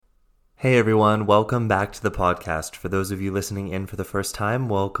Hey everyone, welcome back to the podcast. For those of you listening in for the first time,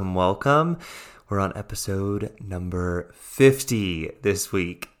 welcome. We're on episode number 50 this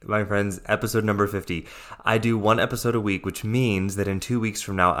week. My friends, episode number 50. I do one episode a week, which means that in 2 weeks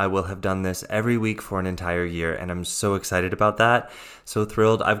from now, I will have done this every week for an entire year, and I'm so excited about that. So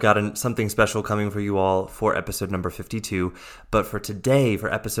thrilled. I've got something special coming for you all for episode number 52. But for today,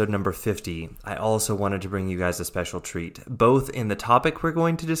 for episode number 50, I also wanted to bring you guys a special treat, both in the topic we're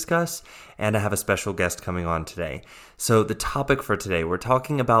going to discuss, and I have a special guest coming on today. So the topic for today, we're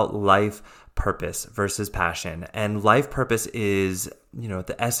talking about life purpose versus passion. And life purpose is,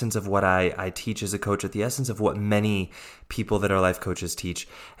 the essence of what I teach as a coach, at the essence of what many people that are life coaches teach.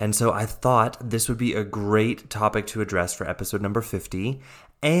 And so I thought this would be a great topic to address for episode number 50.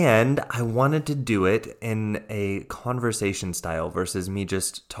 And I wanted to do it in a conversation style versus me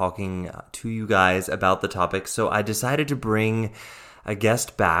just talking to you guys about the topic. So I decided to bring a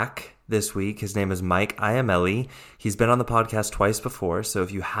guest back this week. His name is Mike Iamelli. He's been on the podcast twice before, so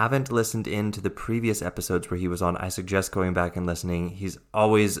if you haven't listened in to the previous episodes where he was on, I suggest going back and listening. He's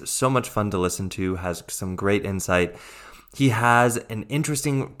always so much fun to listen to, has some great insight. He has an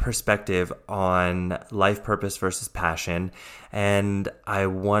interesting perspective on life purpose versus passion, and I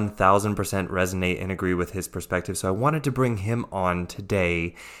 1000% resonate and agree with his perspective. So I wanted to bring him on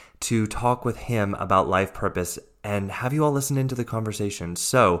today to talk with him about life purpose and have you all listen into the conversation.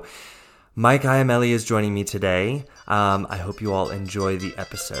 So Mike Iamelli is joining me today. I hope you all enjoy the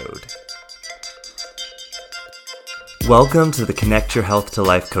episode. Welcome to the Connect Your Health to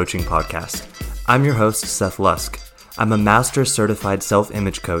Life coaching podcast. I'm your host, Seth Lusk. I'm a master certified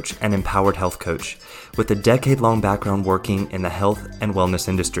self-image coach and empowered health coach with a decade-long background working in the health and wellness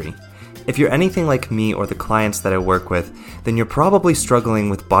industry. If you're anything like me or the clients that I work with, then you're probably struggling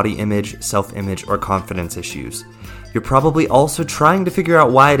with body image, self-image, or confidence issues. You're probably also trying to figure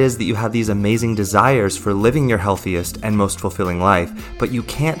out why it is that you have these amazing desires for living your healthiest and most fulfilling life, but you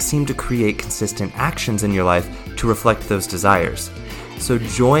can't seem to create consistent actions in your life to reflect those desires. So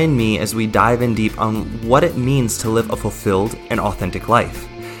join me as we dive in deep on what it means to live a fulfilled and authentic life.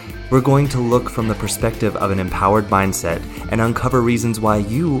 We're going to look from the perspective of an empowered mindset and uncover reasons why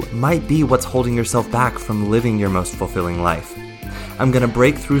you might be what's holding yourself back from living your most fulfilling life. I'm going to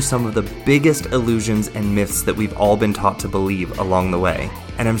break through some of the biggest illusions and myths that we've all been taught to believe along the way.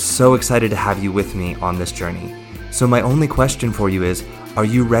 And I'm so excited to have you with me on this journey. So my only question for you is, are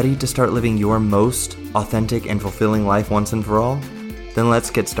you ready to start living your most authentic and fulfilling life once and for all? Then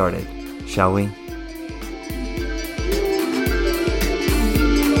let's get started, shall we?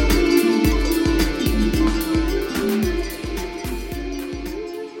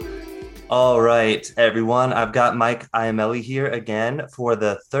 All right, everyone. I've got Mike Iamelli here again for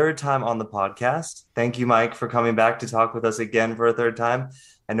the third time on the podcast. Thank you, Mike, for coming back to talk with us again for a third time.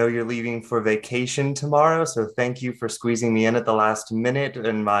 I know you're leaving for vacation tomorrow, so thank you for squeezing me in at the last minute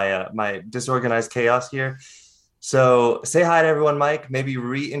in my disorganized chaos here. So say hi to everyone, Mike. Maybe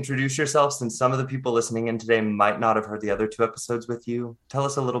reintroduce yourself since some of the people listening in today might not have heard the other two episodes with you. Tell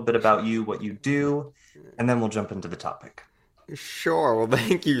us a little bit about you, what you do, and then we'll jump into the topic. Sure. Well,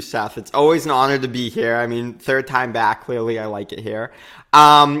 thank you, Seth. It's always an honor to be here. I mean, third time back. Clearly, I like it here.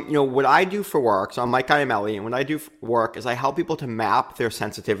 What I do for work, so I'm Mike Iamelli, and what I do for work is I help people to map their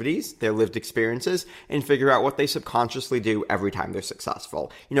sensitivities, their lived experiences, and figure out what they subconsciously do every time they're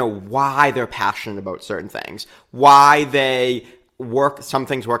successful. Why they're passionate about certain things, why some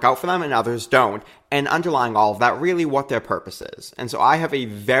things work out for them and others don't. And underlying all of that, really what their purpose is. And so I have a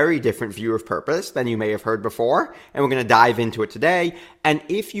very different view of purpose than you may have heard before, and we're going to dive into it today. And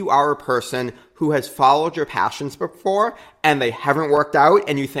if you are a person who has followed your passions before and they haven't worked out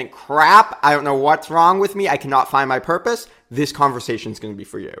and you think, crap, I don't know what's wrong with me, I cannot find my purpose, this conversation is going to be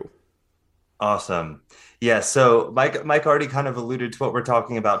for you. Awesome. Yeah, so Mike already kind of alluded to what we're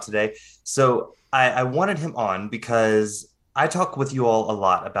talking about today. So I wanted him on because I talk with you all a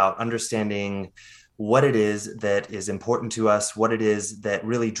lot about understanding what it is that is important to us, what it is that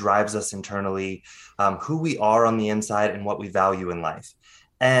really drives us internally, who we are on the inside and what we value in life,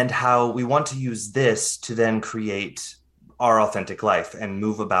 and how we want to use this to then create our authentic life and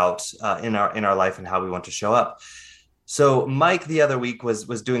move about in our life and how we want to show up. So Mike the other week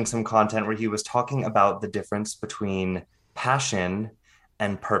was doing some content where he was talking about the difference between passion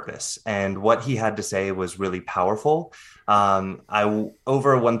and purpose. And what he had to say was really powerful. I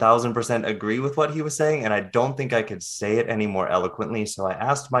over 1000% agree with what he was saying, and I don't think I could say it any more eloquently. So I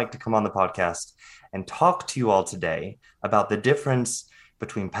asked Mike to come on the podcast and talk to you all today about the difference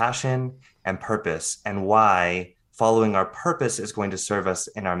between passion and purpose and why following our purpose is going to serve us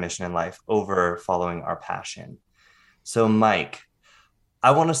in our mission in life over following our passion. So Mike,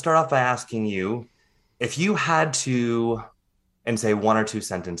 I want to start off by asking you if you had to, in say one or two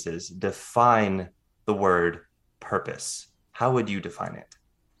sentences, define the word purpose, how would you define it?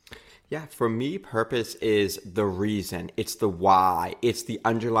 Yeah, for me, purpose is the reason. It's the why. It's the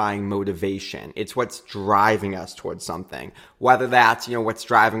underlying motivation. It's what's driving us towards something. Whether that's, what's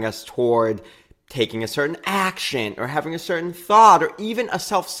driving us toward taking a certain action or having a certain thought or even a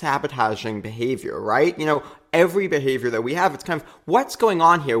self-sabotaging behavior, right? Every behavior that we have, it's kind of what's going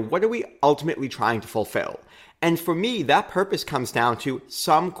on here? What are we ultimately trying to fulfill? And for me, that purpose comes down to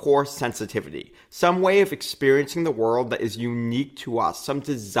some core sensitivity, some way of experiencing the world that is unique to us, some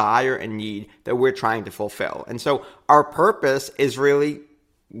desire and need that we're trying to fulfill. And so our purpose is really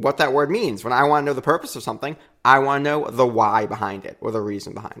what that word means. When I want to know the purpose of something, I want to know the why behind it or the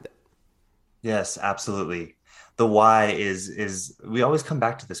reason behind it. Yes, absolutely. The why is we always come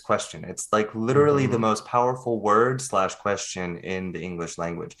back to this question. It's like literally the most powerful word slash question in the English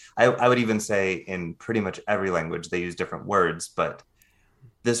language. I would even say in pretty much every language they use different words, but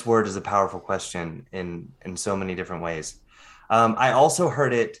this word is a powerful question in so many different ways. I also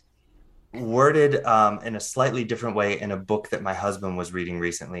heard it worded in a slightly different way in a book that my husband was reading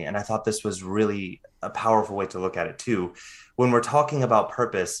recently, and I thought this was really a powerful way to look at it too. When we're talking about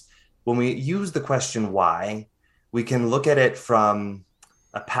purpose, when we use the question why, we can look at it from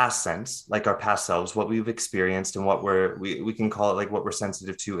a past sense, like our past selves, what we've experienced and what we can call it like what we're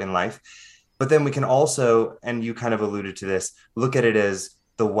sensitive to in life. But then we can also, and you kind of alluded to this, look at it as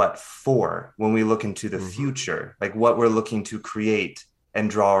the what for when we look into the future, like what we're looking to create and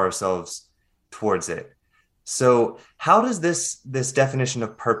draw ourselves towards it. So how does this definition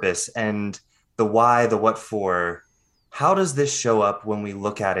of purpose and the why, the what for, how does this show up when we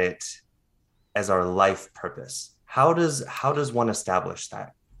look at it as our life purpose? How does one establish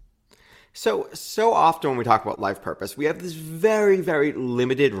that? So often when we talk about life purpose, we have this very, very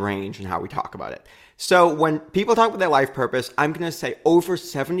limited range in how we talk about it. So when people talk about their life purpose, I'm going to say over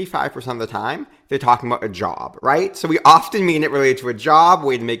 75% of the time, they're talking about a job, right? So we often mean it related to a job, a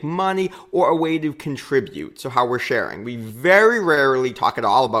way to make money, or a way to contribute. So how we're sharing. We very rarely talk at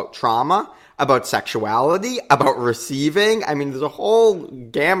all about trauma, about sexuality, about receiving. I mean, there's a whole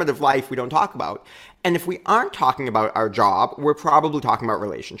gamut of life we don't talk about. And if we aren't talking about our job, we're probably talking about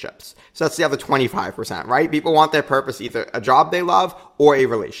relationships. So that's the other 25%, right? People want their purpose, either a job they love or a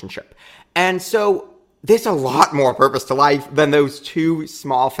relationship. And so there's a lot more purpose to life than those two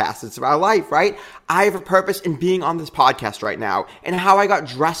small facets of our life, right? I have a purpose in being on this podcast right now, and how I got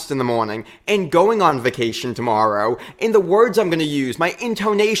dressed in the morning, and going on vacation tomorrow, in the words I'm going to use, my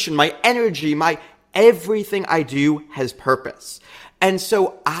intonation, my energy, my everything I do has purpose. And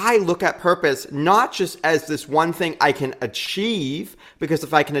so I look at purpose not just as this one thing I can achieve, because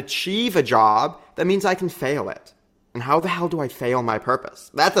if I can achieve a job, that means I can fail it. And how the hell do I fail my purpose?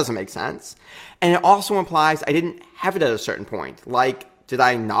 That doesn't make sense. And it also implies I didn't have it at a certain point. Like, did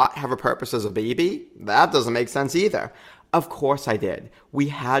I not have a purpose as a baby? That doesn't make sense either. Of course I did. We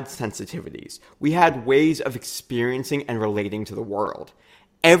had sensitivities. We had ways of experiencing and relating to the world.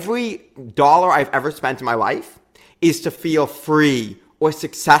 Every dollar I've ever spent in my life is to feel free or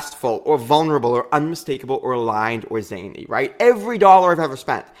successful or vulnerable or unmistakable or aligned or zany, right? Every dollar I've ever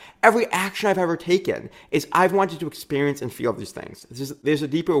spent, every action I've ever taken is I've wanted to experience and feel these things. There's a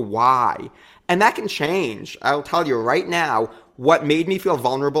deeper why. And that can change. I'll tell you right now, what made me feel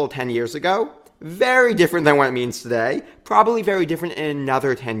vulnerable 10 years ago, very different than what it means today, probably very different in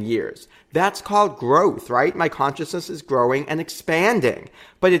another 10 years. That's called growth, right? My consciousness is growing and expanding,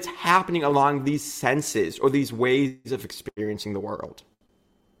 but it's happening along these senses or these ways of experiencing the world.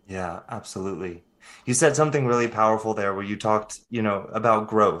 Yeah, absolutely. You said something really powerful there where you talked, about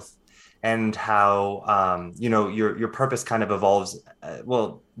growth and how, your purpose kind of evolves.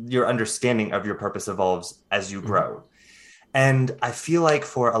 Your understanding of your purpose evolves as you grow. And I feel like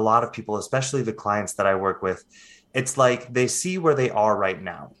for a lot of people, especially the clients that I work with, it's like they see where they are right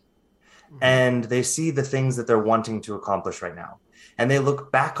now and they see the things that they're wanting to accomplish right now. And they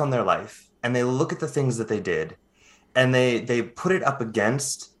look back on their life and they look at the things that they did and they put it up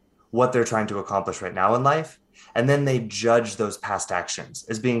against what they're trying to accomplish right now in life. And then they judge those past actions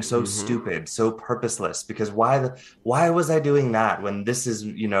as being so stupid, so purposeless, because why was I doing that when this is,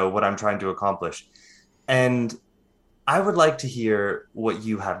 what I'm trying to accomplish? And I would like to hear what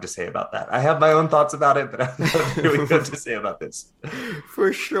you have to say about that. I have my own thoughts about it, but I would love to hear what you have to say about this.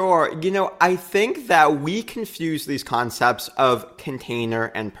 For sure. I think that we confuse these concepts of container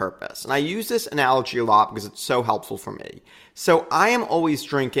and purpose. And I use this analogy a lot because it's so helpful for me. So I am always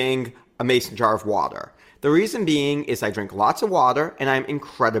drinking a mason jar of water. The reason being is I drink lots of water and I'm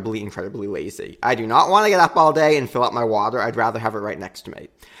incredibly, incredibly lazy. I do not want to get up all day and fill up my water. I'd rather have it right next to me.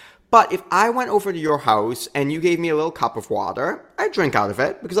 But if I went over to your house and you gave me a little cup of water, I'd drink out of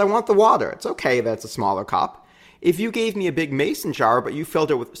it because I want the water. It's okay that it's a smaller cup. If you gave me a big mason jar, but you filled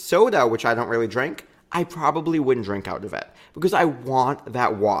it with soda, which I don't really drink, I probably wouldn't drink out of it because I want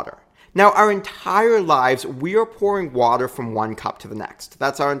that water. Now, our entire lives, we are pouring water from one cup to the next.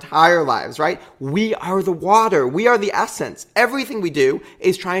 That's our entire lives, right? We are the water. We are the essence. Everything we do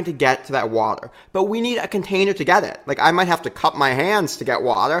is trying to get to that water. But we need a container to get it. Like, I might have to cup my hands to get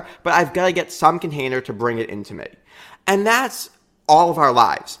water, but I've got to get some container to bring it into me. And that's all of our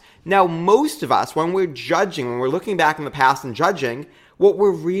lives. Now, most of us, when we're judging, when we're looking back in the past and judging, what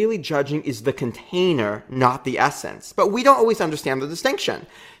we're really judging is the container, not the essence. But we don't always understand the distinction.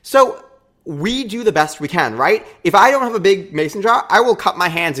 So we do the best we can, right? If I don't have a big mason jar, I will cup my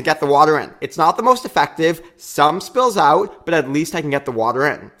hands and get the water in. It's not the most effective. Some spills out, but at least I can get the water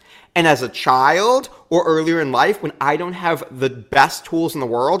in. And as a child or earlier in life, when I don't have the best tools in the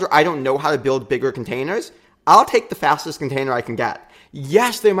world or I don't know how to build bigger containers, I'll take the fastest container I can get.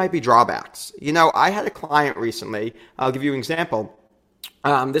 Yes, there might be drawbacks. You know, I had a client recently. I'll give you an example.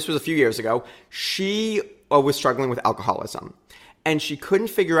 This was a few years ago. She was struggling with alcoholism. And she couldn't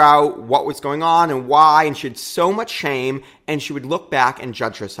figure out what was going on and why. And she had so much shame. And she would look back and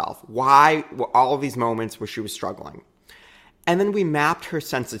judge herself. Why were all of these moments where she was struggling? And then we mapped her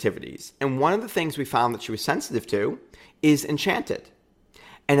sensitivities. And one of the things we found that she was sensitive to is enchanted.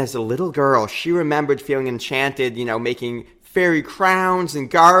 And as a little girl, she remembered feeling enchanted, you know, making fairy crowns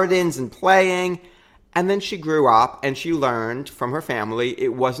and gardens and playing. And then she grew up and she learned from her family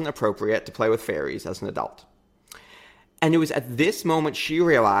it wasn't appropriate to play with fairies as an adult. And it was at this moment she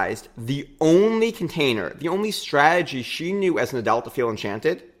realized the only container, the only strategy she knew as an adult to feel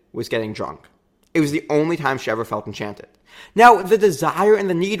enchanted was getting drunk. It was the only time she ever felt enchanted. Now, the desire and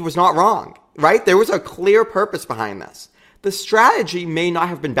the need was not wrong, right? There was a clear purpose behind this. The strategy may not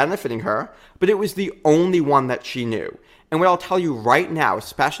have been benefiting her, but it was the only one that she knew. And what I'll tell you right now,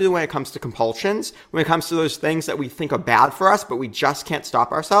 especially when it comes to compulsions, when it comes to those things that we think are bad for us, but we just can't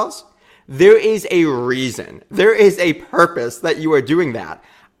stop ourselves, there is a reason. There is a purpose that you are doing that.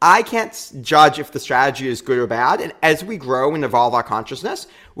 I can't judge if the strategy is good or bad. And as we grow and evolve our consciousness,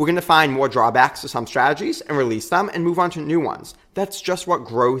 we're going to find more drawbacks to some strategies and release them and move on to new ones. That's just what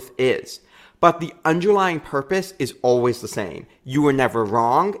growth is. But the underlying purpose is always the same. You were never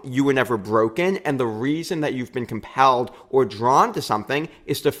wrong, you were never broken, and the reason that you've been compelled or drawn to something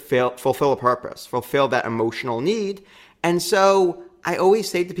is to fulfill a purpose, fulfill that emotional need. And so I always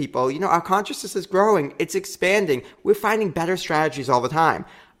say to people, you know, our consciousness is growing, it's expanding, we're finding better strategies all the time.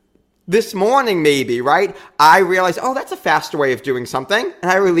 This morning maybe, right, I realized, oh, that's a faster way of doing something,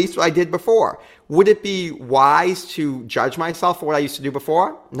 and I released what I did before. Would it be wise to judge myself for what I used to do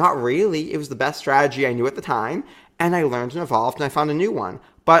before? Not really. It was the best strategy I knew at the time, and I learned and evolved, and I found a new one.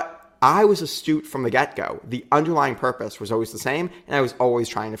 But I was astute from the get-go. The underlying purpose was always the same, and I was always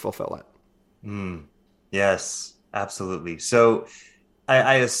trying to fulfill it. Yes, absolutely. So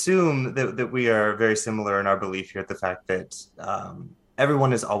I assume that we are very similar in our belief here at the fact that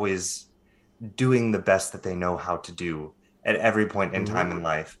everyone is always doing the best that they know how to do at every point in time in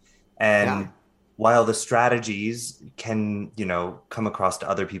life. And while the strategies can, you know, come across to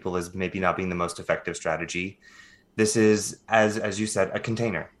other people as maybe not being the most effective strategy, this is, as you said, a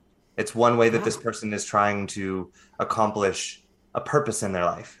container. It's one way that this person is trying to accomplish a purpose in their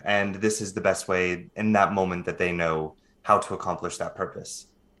life. And this is the best way in that moment that they know how to accomplish that purpose,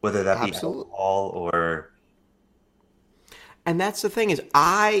 whether that be alcohol or... And that's the thing is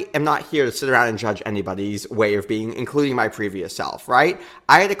I am not here to sit around and judge anybody's way of being, including my previous self, right?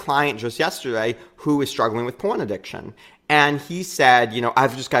 I had a client just yesterday who was struggling with porn addiction. And he said, you know,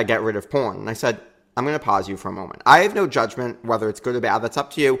 I've just got to get rid of porn. And I said, I'm going to pause you for a moment. I have no judgment whether it's good or bad. That's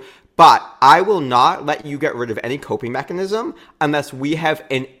up to you. But I will not let you get rid of any coping mechanism unless we have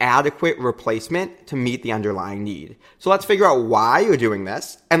an adequate replacement to meet the underlying need. So let's figure out why you're doing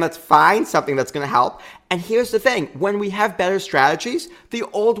this, and let's find something that's going to help. And here's the thing. When we have better strategies, the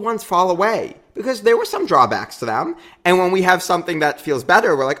old ones fall away because there were some drawbacks to them. And when we have something that feels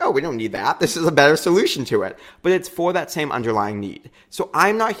better, we're like, oh, we don't need that. This is a better solution to it. But it's for that same underlying need. So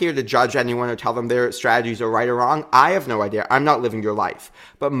I'm not here to judge anyone or tell them their strategies are right or wrong. I have no idea. I'm not living your life.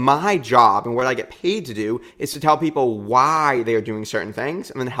 But my job and what I get paid to do is to tell people why they are doing certain things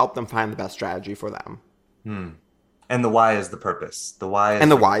and then help them find the best strategy for them. And the why is the purpose. The why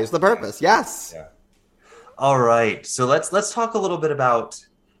is why is the purpose. Yes. Yeah. All right. So let's talk a little bit about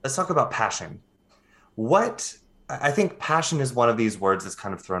passion. I think passion is one of these words that's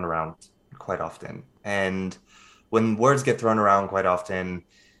kind of thrown around quite often. And when words get thrown around quite often,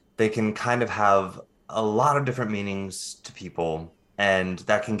 they can kind of have a lot of different meanings to people, and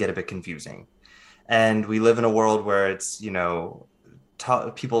that can get a bit confusing. And we live in a world where it's,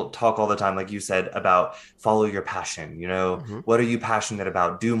 people talk all the time, like you said, about follow your passion. Mhm. What are you passionate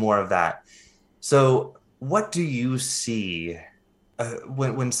about? Do more of that. So, what do you see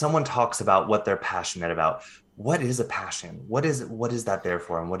when someone talks about what they're passionate about? What is a passion? What is that there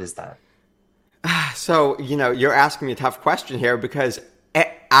for, and what is that? So, you're asking me a tough question here because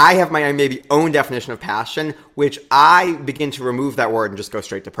I have my maybe own definition of passion, which I begin to remove that word and just go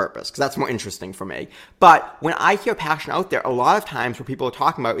straight to purpose because that's more interesting for me. But when I hear passion out there, a lot of times what people are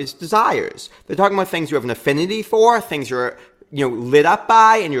talking about is desires. They're talking about things you have an affinity for, things you're lit up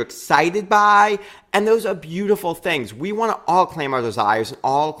by and you're excited by. And those are beautiful things. We want to all claim our desires and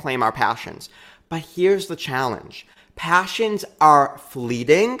all claim our passions. But here's the challenge. Passions are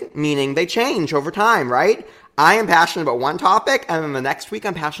fleeting, meaning they change over time, right? I am passionate about one topic, and then the next week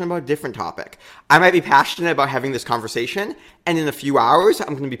I'm passionate about a different topic. I might be passionate about having this conversation, and in a few hours I'm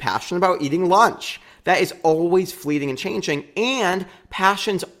going to be passionate about eating lunch. That is always fleeting and changing, and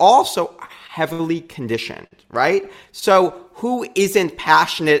passions also are heavily conditioned, right? So who isn't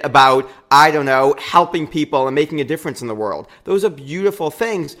passionate about, I don't know, helping people and making a difference in the world? Those are beautiful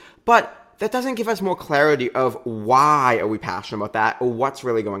things, but that doesn't give us more clarity of why are we passionate about that or what's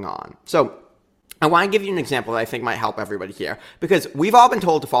really going on. So I want to give you an example that I think might help everybody here because we've all been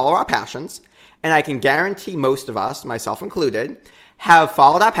told to follow our passions, and I can guarantee most of us, myself included, have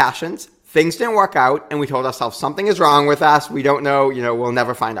followed our passions. Things didn't work out, and we told ourselves something is wrong with us. We don't know, we'll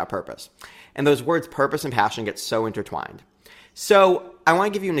never find our purpose. And those words purpose and passion get so intertwined. So I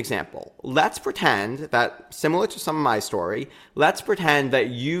want to give you an example. Let's pretend that, similar to some of my story, let's pretend that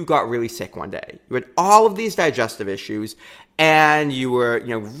you got really sick one day. You had all of these digestive issues, and you were,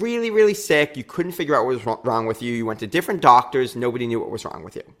 really, really sick. You couldn't figure out what was wrong with you. You went to different doctors. Nobody knew what was wrong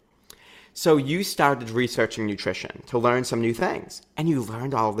with you. So you started researching nutrition to learn some new things, and you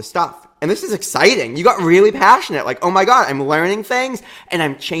learned all of this stuff. And this is exciting. You got really passionate, like, oh my God, I'm learning things, and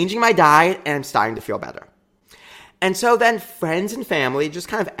I'm changing my diet, and I'm starting to feel better. And so then friends and family just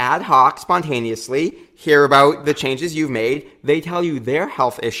kind of ad hoc, spontaneously hear about the changes you've made. They tell you their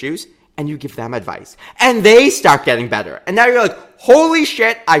health issues, and you give them advice. And they start getting better. And now you're like, holy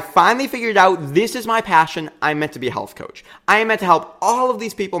shit, I finally figured out this is my passion. I'm meant to be a health coach. I am meant to help all of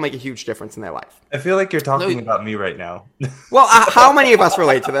these people make a huge difference in their life. I feel like you're talking about me right now. Well, how many of us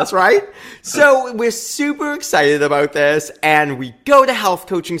relate to this, right? So we're super excited about this, and we go to health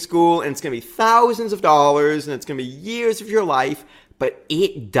coaching school, and it's going to be thousands of dollars, and it's going to be years of your life. But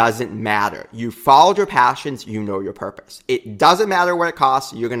it doesn't matter. You followed your passions, you know your purpose. It doesn't matter what it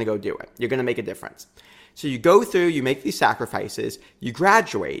costs, you're going to go do it. You're going to make a difference. So you go through, you make these sacrifices, you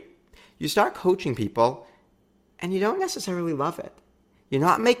graduate, you start coaching people, and you don't necessarily love it. You're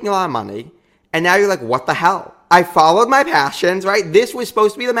not making a lot of money, and now you're like, what the hell? I followed my passions, right? This was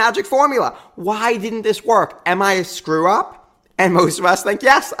supposed to be the magic formula. Why didn't this work? Am I a screw up? And most of us think,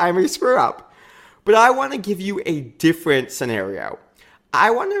 yes, I'm a screw up. But I want to give you a different scenario. I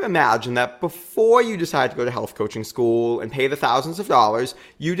want to imagine that before you decide to go to health coaching school and pay the thousands of dollars,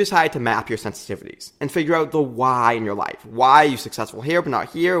 you decide to map your sensitivities and figure out the why in your life. Why are you successful here but not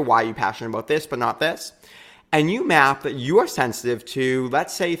here? Why are you passionate about this but not this? And you map that you are sensitive to,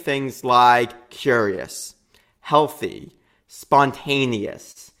 let's say, things like curious, healthy,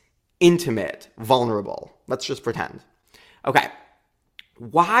 spontaneous, intimate, vulnerable. Let's just pretend. Okay.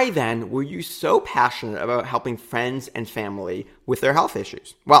 Why then were you so passionate about helping friends and family with their health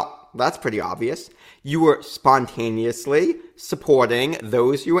issues? Well, that's pretty obvious. You were spontaneously supporting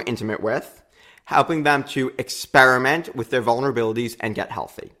those you were intimate with, helping them to experiment with their vulnerabilities and get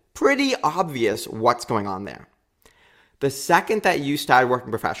healthy. Pretty obvious what's going on there. The second that you started working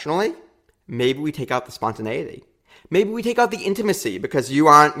professionally, maybe we take out the spontaneity. Maybe we take out the intimacy because you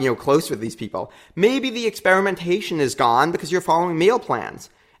aren't, close with these people. Maybe the experimentation is gone because you're following meal plans.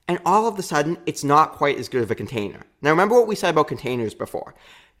 And all of a sudden, it's not quite as good of a container. Now, remember what we said about containers before.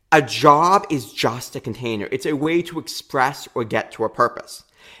 A job is just a container. It's a way to express or get to a purpose.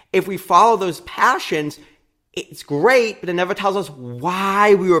 If we follow those passions, it's great, but it never tells us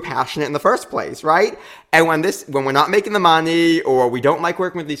why we were passionate in the first place, right? And when we're not making the money or we don't like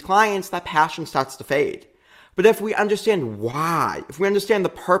working with these clients, that passion starts to fade. But if we understand why, if we understand the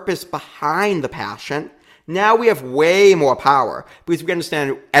purpose behind the passion, now we have way more power because we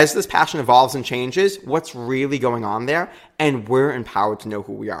understand as this passion evolves and changes, what's really going on there, and we're empowered to know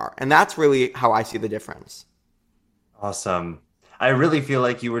who we are. And that's really how I see the difference. Awesome. I really feel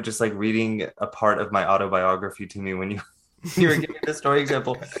like you were just like reading a part of my autobiography to me when you You were giving the story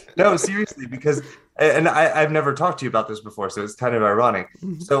example. No, seriously, because I've never talked to you about this before, so it's kind of ironic.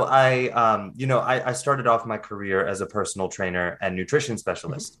 So I started off my career as a personal trainer and nutrition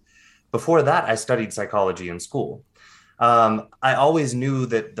specialist. Before that, I studied psychology in school. I always knew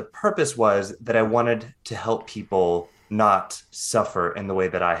that the purpose was that I wanted to help people not suffer in the way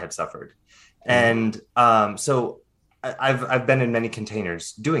that I had suffered. And so I've been in many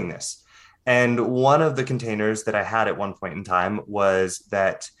containers doing this. And one of the containers that I had at one point in time was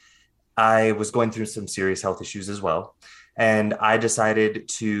that I was going through some serious health issues as well. And I decided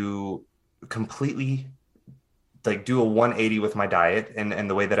to completely like do a 180 with my diet and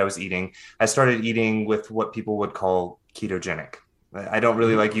the way that I was eating. I started eating with what people would call ketogenic. I don't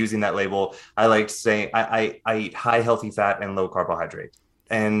really like using that label. I like saying I eat high healthy fat and low carbohydrate.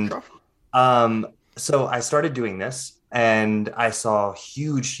 And so I started doing this and I saw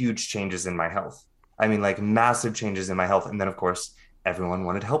huge changes in my health. I mean, like massive changes in my health. And then, of course, everyone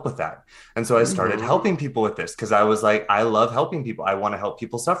wanted help with that. And so I started helping people with this because I was like, I love helping people. I want to help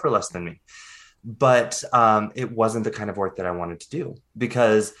people suffer less than me. But it wasn't the kind of work that I wanted to do,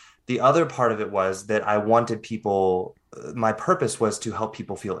 because the other part of it was that I wanted people, my purpose was to help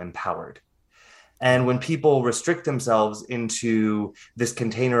people feel empowered. And when people restrict themselves into this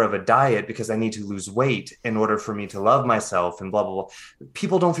container of a diet because I need to lose weight in order for me to love myself and blah, blah, blah,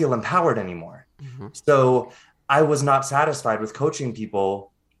 people don't feel empowered anymore. So I was not satisfied with coaching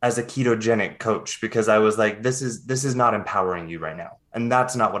people as a ketogenic coach because I was like, this is not empowering you right now. And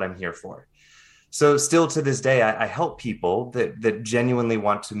that's not what I'm here for. So still to this day, I help people that genuinely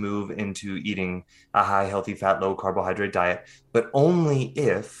want to move into eating a high healthy fat, low carbohydrate diet, but only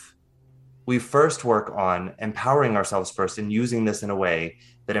if we first work on empowering ourselves first and using this in a way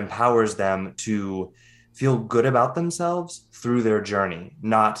that empowers them to feel good about themselves through their journey.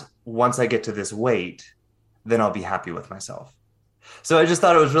 Not once I get to this weight, then I'll be happy with myself. So I just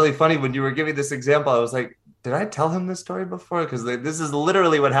thought it was really funny when you were giving this example. I was like, did I tell him this story before? Because this is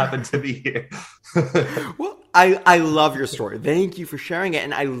literally what happened to me here. Well, I love your story. Thank you for sharing it.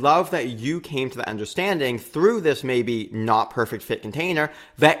 And I love that you came to the understanding through this maybe not perfect fit container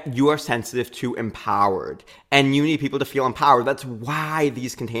that you are sensitive to empowered. And you need people to feel empowered. That's why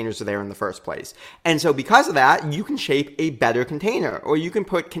these containers are there in the first place. And so because of that, you can shape a better container, or you can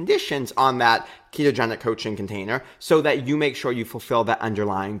put conditions on that ketogenic coaching container so that you make sure you fulfill that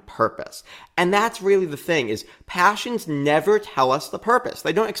underlying purpose. And that's really the thing, is passions never tell us the purpose.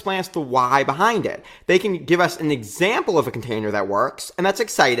 They don't explain us the why behind it. They can give us an example of a container that works, and that's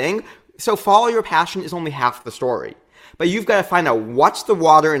exciting. So follow your passion is only half the story. But you've got to find out what's the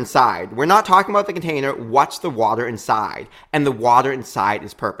water inside. We're not talking about the container. What's the water inside? And the water inside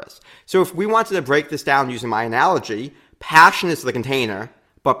is purpose. So if we wanted to break this down using my analogy, passion is the container,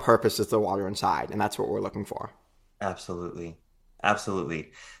 but purpose is the water inside. And that's what we're looking for. Absolutely.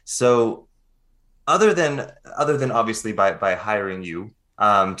 Absolutely. So other than obviously by hiring you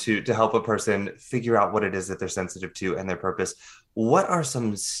to help a person figure out what it is that they're sensitive to and their purpose, what are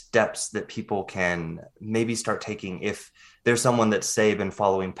some steps that people can maybe start taking if there's someone that's, say, been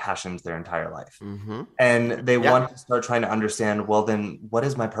following passions their entire life and they want to start trying to understand, well, then what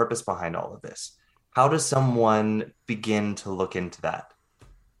is my purpose behind all of this? How does someone begin to look into that?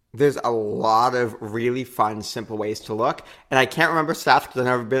 There's a lot of really fun, simple ways to look. And I can't remember, Seth, because I've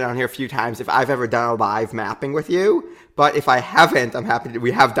never been on here a few times, if I've ever done a live mapping with you. But if I haven't, I'm happy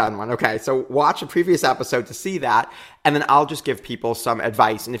we have done one. Okay, so watch a previous episode to see that. And then I'll just give people some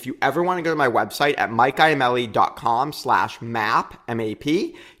advice. And if you ever want to go to my website at mikeiamelli.com/map,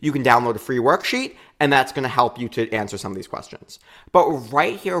 M-A-P, you can download a free worksheet. And that's going to help you to answer some of these questions. But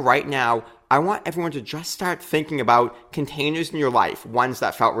right here, right now, I want everyone to just start thinking about containers in your life, ones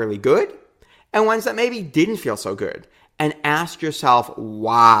that felt really good and ones that maybe didn't feel so good. And ask yourself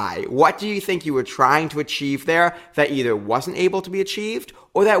why. What do you think you were trying to achieve there that either wasn't able to be achieved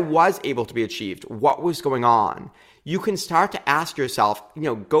or that was able to be achieved? What was going on? You can start to ask yourself,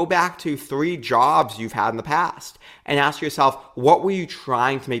 go back to 3 jobs you've had in the past and ask yourself, what were you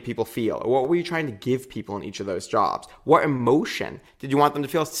trying to make people feel? Or what were you trying to give people in each of those jobs? What emotion? Did you want them to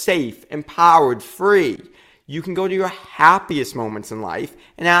feel safe, empowered, free? You can go to your happiest moments in life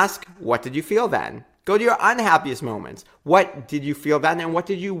and ask, what did you feel then? Go to your unhappiest moments. What did you feel then and what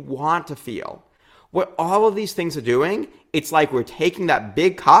did you want to feel? What all of these things are doing, it's like we're taking that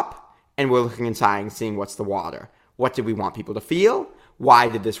big cup and we're looking inside and seeing what's the water. What did we want people to feel? Why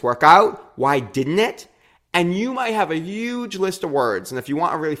did this work out? Why didn't it? And you might have a huge list of words. And if you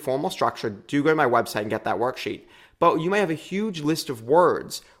want a really formal structure, do go to my website and get that worksheet. But you might have a huge list of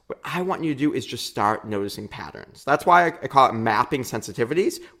words What I want you to do is just start noticing patterns. That's why I call it mapping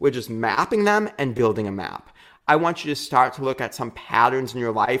sensitivities. We're just mapping them and building a map. I want you to start to look at some patterns in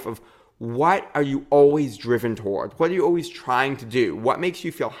your life of what are you always driven toward? What are you always trying to do? What makes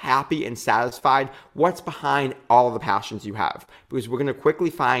you feel happy and satisfied? What's behind all of the passions you have? Because we're going to quickly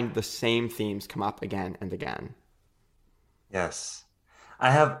find the same themes come up again and again. Yes. I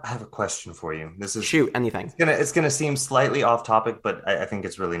have a question for you. This is Shoot, anything. It's gonna seem slightly off topic, but I think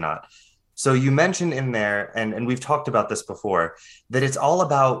it's really not. So you mentioned in there, and we've talked about this before, that it's all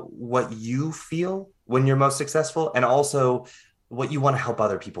about what you feel when you're most successful and also what you want to help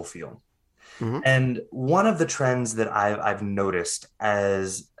other people feel. Mm-hmm. And one of the trends that I've noticed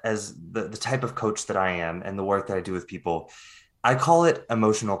as the type of coach that I am and the work that I do with people, I call it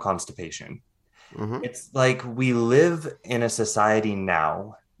emotional constipation. Mm-hmm. It's like we live in a society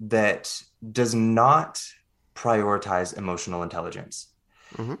now that does not prioritize emotional intelligence.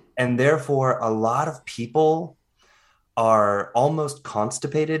 Mm-hmm. And therefore, a lot of people are almost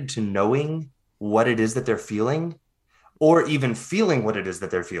constipated to knowing what it is that they're feeling or even feeling what it is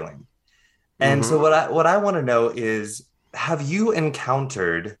that they're feeling. And so what I want to know is, have you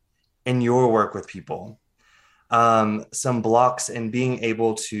encountered in your work with people some blocks in being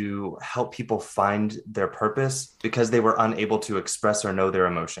able to help people find their purpose because they were unable to express or know their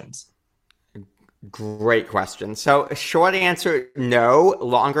emotions? Great question. So a short answer, no.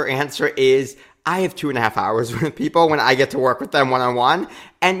 Longer answer is I have 2.5 hours with people when I get to work with them one-on-one.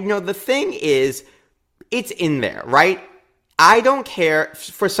 And, the thing is, it's in there, right? I don't care.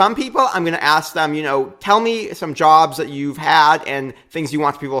 For some people, I'm going to ask them, tell me some jobs that you've had and things you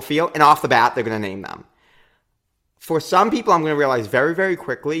want people to feel. And off the bat, they're going to name them. For some people, I'm going to realize very, very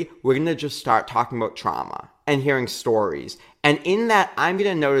quickly, we're going to just start talking about trauma and hearing stories. And in that, I'm going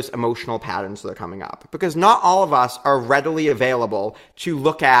to notice emotional patterns that are coming up. Because not all of us are readily available to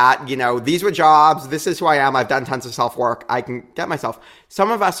look at, these were jobs, this is who I am, I've done tons of self-work, I can get myself. Some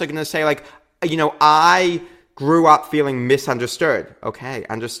of us are going to say I grew up feeling misunderstood. Okay,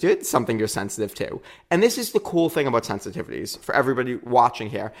 understood something you're sensitive to. And this is the cool thing about sensitivities for everybody watching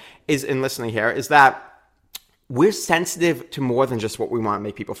here and listening here is that we're sensitive to more than just what we want to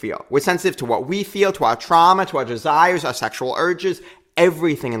make people feel. We're sensitive to what we feel, to our trauma, to our desires, our sexual urges,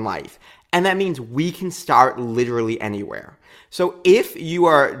 everything in life. And that means we can start literally anywhere. So if you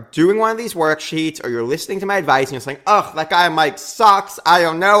are doing one of these worksheets or you're listening to my advice and you're saying, ugh, that guy Mike sucks, I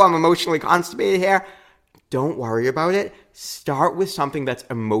don't know, I'm emotionally constipated here, don't worry about it. Start with something that's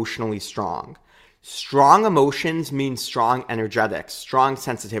emotionally strong. Strong emotions mean strong energetics, strong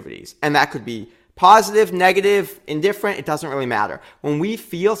sensitivities. And that could be positive, negative, indifferent, it doesn't really matter. When we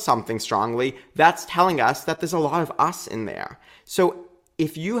feel something strongly, that's telling us that there's a lot of us in there. So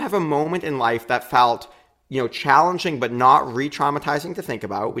if you have a moment in life that felt, challenging but not re-traumatizing to think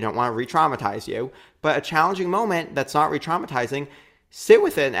about, we don't want to re-traumatize you, but a challenging moment that's not re-traumatizing, sit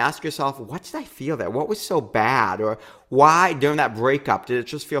with it and ask yourself, what did I feel there? What was so bad? Or why during that breakup did it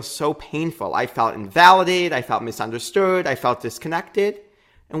just feel so painful? I felt invalidated, I felt misunderstood, I felt disconnected.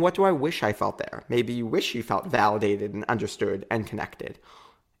 And what do I wish I felt there? Maybe you wish you felt validated and understood and connected.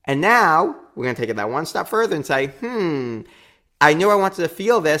 And now we're going to take it that one step further and say, I knew I wanted to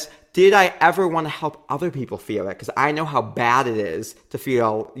feel this. Did I ever want to help other people feel it? Because I know how bad it is to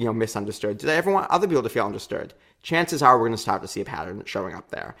feel, misunderstood. Did I ever want other people to feel understood? Chances are we're going to start to see a pattern showing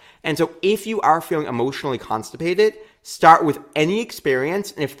up there. And so if you are feeling emotionally constipated, start with any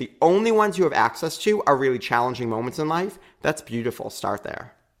experience. And if the only ones you have access to are really challenging moments in life, that's beautiful. Start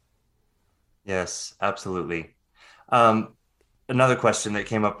there. Yes, absolutely. Another question that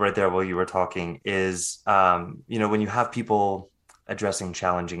came up right there while you were talking is, when you have people addressing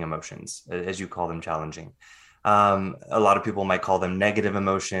challenging emotions, as you call them challenging, a lot of people might call them negative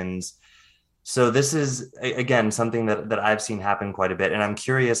emotions. So this is, again, something that I've seen happen quite a bit. And I'm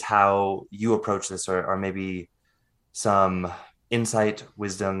curious how you approach this or maybe some insight,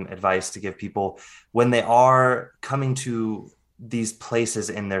 wisdom, advice to give people when they are coming to these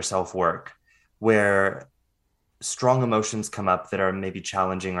places in their self-work where strong emotions come up that are maybe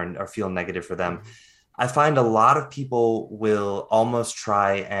challenging or feel negative for them. I find a lot of people will almost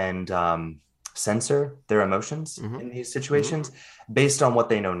try and censor their emotions in these situations based on what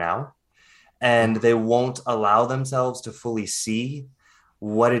they know now. And they won't allow themselves to fully see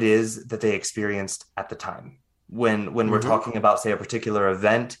what it is that they experienced at the time. When we're talking about, say, a particular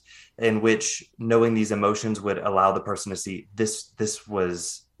event in which knowing these emotions would allow the person to see this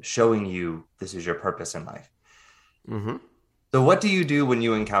was showing you this is your purpose in life. So what do you do when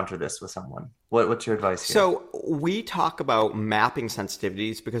you encounter this with someone? What's your advice here? So we talk about mapping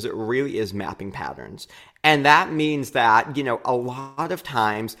sensitivities because it really is mapping patterns. And that means that, a lot of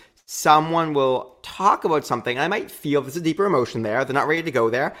times someone will talk about something, and I might feel there's a deeper emotion there. They're not ready to go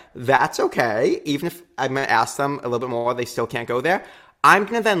there. That's okay. Even if I'm going to ask them a little bit more, they still can't go there. I'm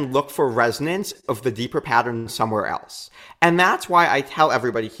going to then look for resonance of the deeper pattern somewhere else. And that's why I tell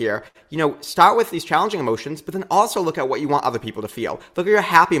everybody here, start with these challenging emotions, but then also look at what you want other people to feel. Look at your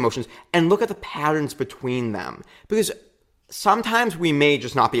happy emotions and look at the patterns between them. Because sometimes we may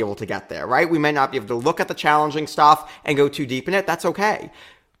just not be able to get there, right? We may not be able to look at the challenging stuff and go too deep in it. That's okay.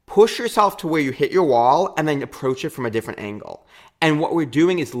 Push yourself to where you hit your wall and then approach it from a different angle. And what we're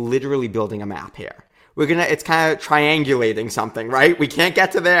doing is literally building a map here. It's kind of triangulating something, right? We can't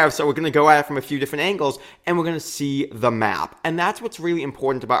get to there, so we're going to go at it from a few different angles, and we're going to see the map. And that's what's really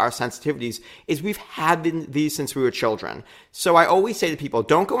important about our sensitivities, is we've had these since we were children. So I always say to people,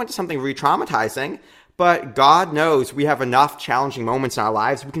 don't go into something re-traumatizing, but God knows we have enough challenging moments in our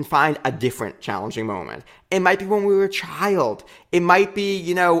lives. We can find a different challenging moment. It might be when we were a child. It might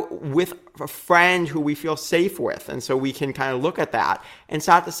be, with a friend who we feel safe with. And so we can kind of look at that and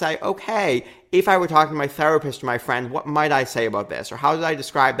start to say, okay, if I were talking to my therapist or my friend, what might I say about this? Or how did I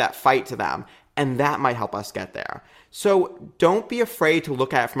describe that fight to them? And that might help us get there. So don't be afraid to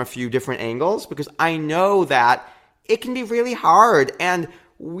look at it from a few different angles, because I know that it can be really hard. And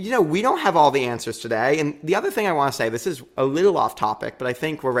we don't have all the answers today. And the other thing I want to say, this is a little off topic, but I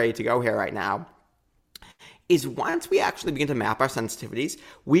think we're ready to go here right now, is once we actually begin to map our sensitivities,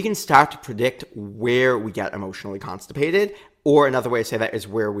 we can start to predict where we get emotionally constipated, or another way to say that is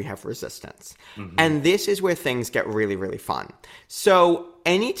where we have resistance. Mm-hmm. And this is where things get really, really fun. So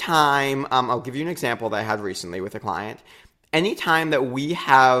anytime, I'll give you an example that I had recently with a client. Anytime that we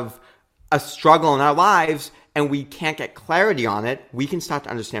have a struggle in our lives and we can't get clarity on it, we can start to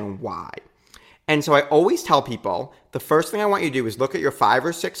understand why. And so I always tell people, the first thing I want you to do is look at your 5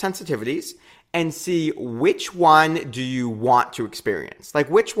 or 6 sensitivities and see which one do you want to experience. Like,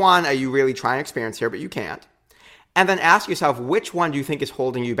 which one are you really trying to experience here, but you can't? And then ask yourself, which one do you think is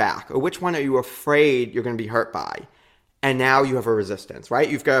holding you back? Or which one are you afraid you're going to be hurt by? And now you have a resistance, right?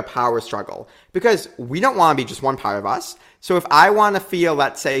 You've got a power struggle. Because we don't want to be just one part of us. So if I want to feel,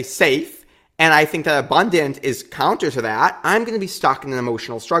 let's say, safe, and I think that abundant is counter to that, I'm going to be stuck in an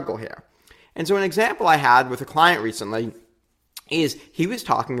emotional struggle here. And so an example I had with a client recently is he was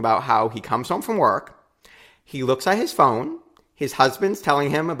talking about how he comes home from work, he looks at his phone, his husband's telling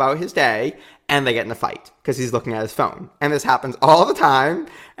him about his day, and they get in a fight because he's looking at his phone. And this happens all the time,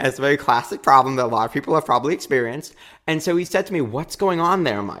 and it's a very classic problem that a lot of people have probably experienced. And so he said to me, what's going on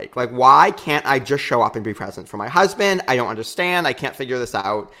there, Mike? Like, why can't I just show up and be present for my husband? I don't understand. I can't figure this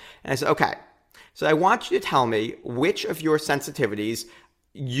out. And I said, okay, so I want you to tell me which of your sensitivities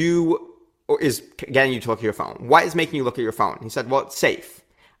is getting you to look at your phone. What is making you look at your phone? He said, well, it's safe.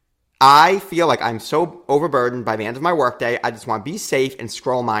 I feel like I'm so overburdened by the end of my workday. I just want to be safe and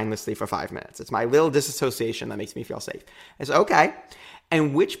scroll mindlessly for 5 minutes. It's my little disassociation that makes me feel safe. I said, okay.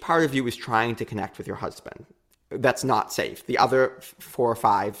 And which part of you is trying to connect with your husband that's not safe? The other 4 or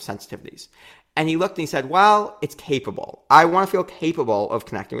 5 sensitivities. And he looked and he said, well, it's capable. I want to feel capable of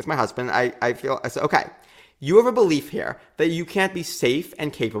connecting with my husband. I said, okay, you have a belief here that you can't be safe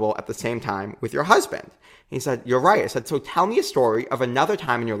and capable at the same time with your husband. And he said, you're right. I said, so tell me a story of another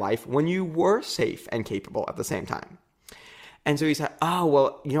time in your life when you were safe and capable at the same time. And so he said, oh,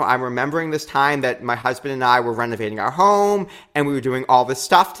 well, I'm remembering this time that my husband and I were renovating our home and we were doing all this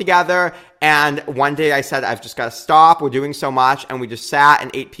stuff together. And one day I said, I've just got to stop. We're doing so much. And we just sat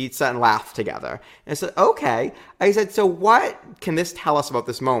and ate pizza and laughed together. And I said, okay. I said, so what can this tell us about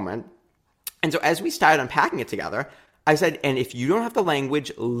this moment? And so as we started unpacking it together, I said, and if you don't have the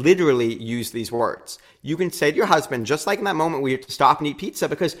language, literally use these words. You can say to your husband, just like in that moment where you had to stop and eat pizza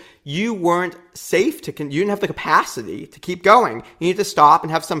because you weren't safe you didn't have the capacity to keep going. You need to stop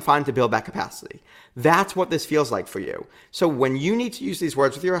and have some fun to build that capacity. That's what this feels like for you. So when you need to use these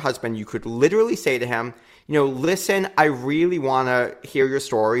words with your husband, you could literally say to him, listen, I really want to hear your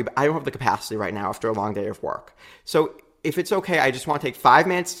story, but I don't have the capacity right now after a long day of work. So if it's okay, I just want to take 5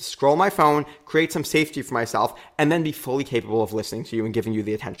 minutes to scroll my phone, create some safety for myself, and then be fully capable of listening to you and giving you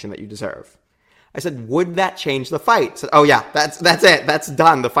the attention that you deserve. I said, would that change the fight? I said, oh yeah, that's it. That's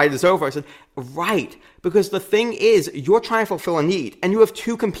done. The fight is over. I said, right. Because the thing is, you're trying to fulfill a need and you have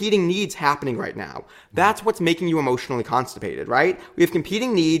 2 competing needs happening right now. That's what's making you emotionally constipated, right? We have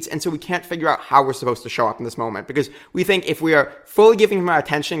competing needs. And so we can't figure out how we're supposed to show up in this moment because we think if we are fully giving him our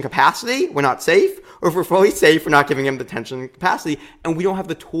attention and capacity, we're not safe. Or if we're fully safe, we're not giving him the attention and capacity. And we don't have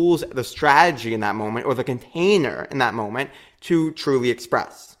the tools, the strategy in that moment or the container in that moment to truly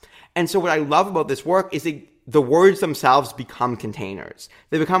express. And so what I love about this work is the words themselves become containers.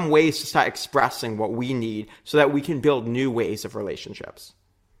 They become ways to start expressing what we need so that we can build new ways of relationships.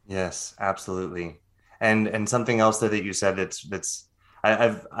 Yes, absolutely. And something else that you said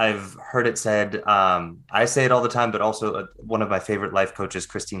I've heard it said. I say it all the time, but also one of my favorite life coaches,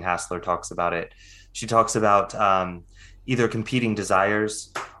 Christine Hassler, talks about it. She talks about either competing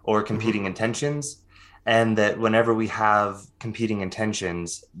desires or competing intentions, and that whenever we have competing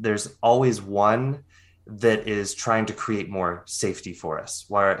intentions, there's always one that is trying to create more safety for us,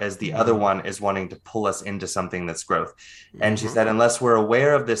 whereas the other one is wanting to pull us into something that's growth. And she said, unless we're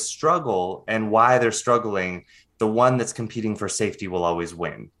aware of this struggle and why they're struggling, the one that's competing for safety will always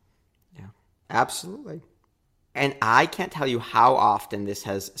win. Yeah, absolutely. And I can't tell you how often this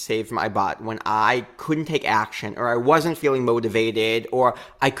has saved my butt when I couldn't take action, or I wasn't feeling motivated, or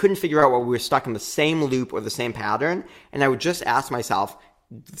I couldn't figure out what we were stuck in the same loop or the same pattern. And I would just ask myself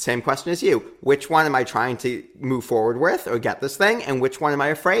the same question as you. Which one am I trying to move forward with or get this thing? And which one am I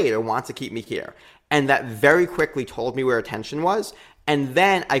afraid or want to keep me here? And that very quickly told me where attention was. And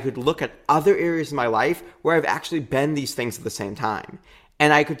then I could look at other areas of my life where I've actually been these things at the same time.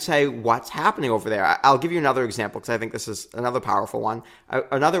 And I could say, what's happening over there? I'll give you another example because I think this is another powerful one.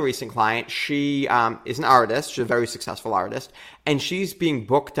 Another recent client, she is an artist. She's a very successful artist. And she's being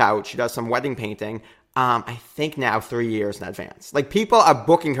booked out. She does some wedding painting. I think now 3 years in advance. Like, people are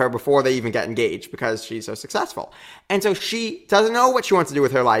booking her before they even get engaged because she's so successful. And so she doesn't know what she wants to do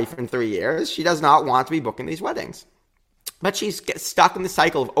with her life in 3 years. She does not want to be booking these weddings. But she's stuck in the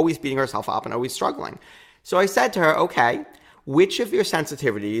cycle of always beating herself up and always struggling. So I said to her, okay, which of your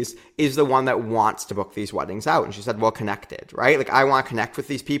sensitivities is the one that wants to book these weddings out? And she said, well, connected, right? Like, I want to connect with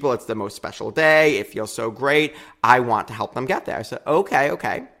these people. It's the most special day. It feels so great. I want to help them get there. I said,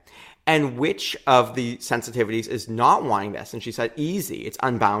 okay. And which of the sensitivities is not wanting this? And she said, easy. It's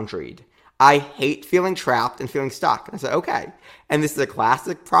unboundaried. I hate feeling trapped and feeling stuck. And I said, okay. And this is a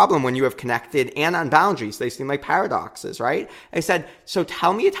classic problem when you have connected and unboundaries. They seem like paradoxes, right? I said, so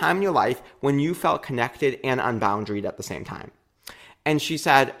tell me a time in your life when you felt connected and unboundaried at the same time. And she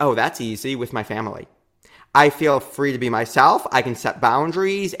said, oh, that's easy, with my family. I feel free to be myself. I can set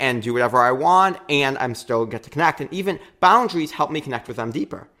boundaries and do whatever I want, and I'm still get to connect. And even boundaries help me connect with them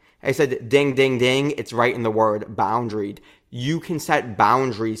deeper. I said, ding, ding, ding. It's right in the word boundaried. You can set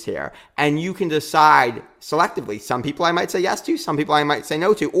boundaries here, and you can decide selectively. Some people I might say yes to, some people I might say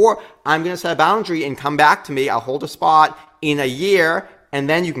no to, or I'm going to set a boundary and come back to me. I'll hold a spot in a year, and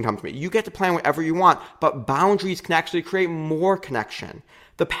then you can come to me. You get to plan whatever you want, but boundaries can actually create more connection.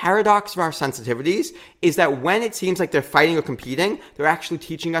 The paradox of our sensitivities is that when it seems like they're fighting or competing, they're actually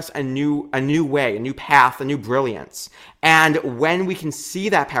teaching us a new way, a new path, a new brilliance. And when we can see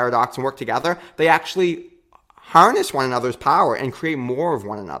that paradox and work together, they actually harness one another's power and create more of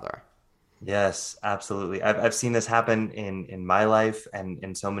one another. Yes, absolutely. I've seen this happen in my life and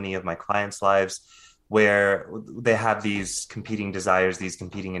in so many of my clients' lives, where they have these competing desires, these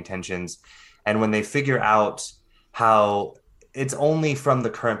competing intentions. And when they figure out how it's only from the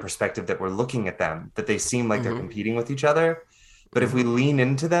current perspective that we're looking at them, that they seem like they're competing with each other. But if we lean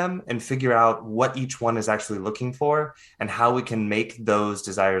into them and figure out what each one is actually looking for and how we can make those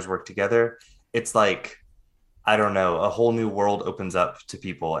desires work together, it's like, I don't know, a whole new world opens up to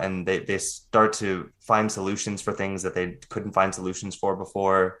people, and they start to find solutions for things that they couldn't find solutions for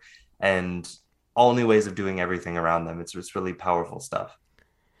before, and all new ways of doing everything around them. It's really powerful stuff.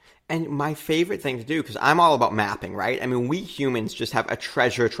 And my favorite thing to do, because I'm all about mapping, right? I mean, we humans just have a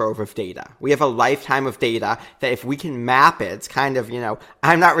treasure trove of data. We have a lifetime of data that if we can map it, it's kind of,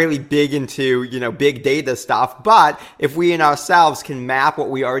 I'm not really big into, big data stuff, but if we in ourselves can map what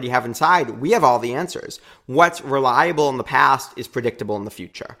we already have inside, we have all the answers. What's reliable in the past is predictable in the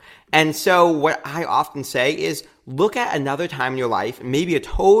future. And so what I often say is look at another time in your life, maybe a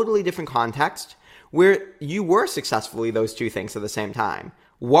totally different context, where you were successfully those two things at the same time.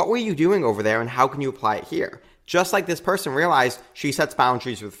 What were you doing over there, and how can you apply it here? Just like this person realized she sets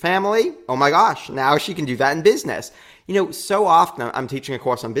boundaries with family. Oh my gosh, now she can do that in business. So often, I'm teaching a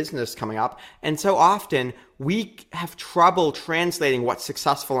course on business coming up, and so often we have trouble translating what's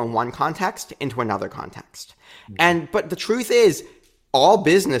successful in one context into another context. But the truth is, all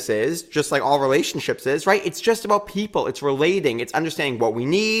business is, just like all relationships is, right? It's just about people. It's relating. It's understanding what we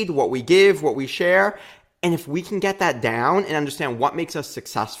need, what we give, what we share. And if we can get that down and understand what makes us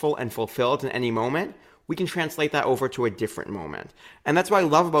successful and fulfilled in any moment, we can translate that over to a different moment. And that's what I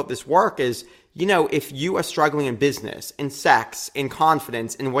love about this work is, if you are struggling in business, in sex, in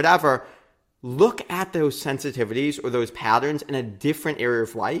confidence, in whatever, look at those sensitivities or those patterns in a different area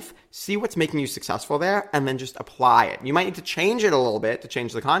of life, see what's making you successful there, and then just apply it. You might need to change it a little bit to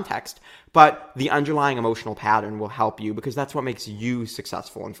change the context, but the underlying emotional pattern will help you because that's what makes you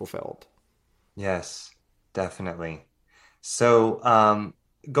successful and fulfilled. Yes, definitely. So,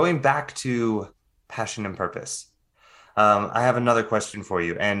 going back to passion and purpose, I have another question for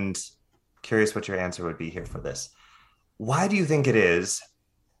you, and curious what your answer would be here for this. Why do you think it is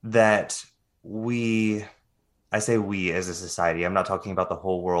that we, I say we as a society, I'm not talking about the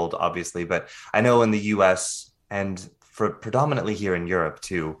whole world, obviously, but I know in the US and for predominantly here in Europe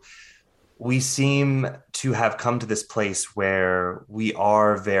too, we seem to have come to this place where we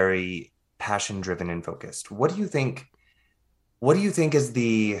are very passion driven and focused. What do you think is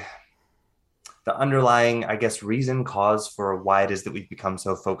the underlying, I guess, reason, cause for why it is that we've become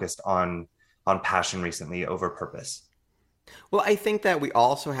so focused on passion recently over purpose? Well, I think that we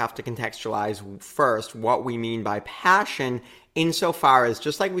also have to contextualize first what we mean by passion insofar as,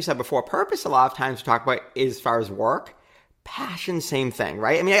 just like we said before, purpose a lot of times we talk about as far as work. Passion, same thing,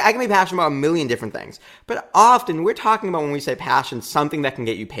 right? I mean, I can be passionate about a million different things, but often we're talking about when we say passion, something that can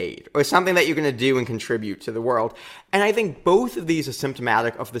get you paid or something that you're going to do and contribute to the world. And I think both of these are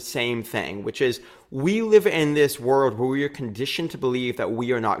symptomatic of the same thing, which is we live in this world where we are conditioned to believe that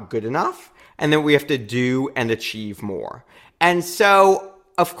we are not good enough and that we have to do and achieve more. And so,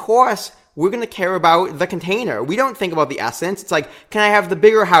 of course, we're going to care about the container. We don't think about the essence. It's like, can I have the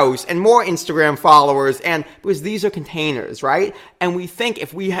bigger house and more Instagram followers? And because these are containers, right? And we think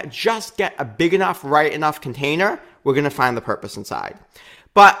if we just get a big enough, right enough container, we're going to find the purpose inside.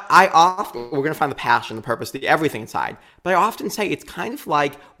 But we're going to find the passion, the purpose, the everything inside. But I often say it's kind of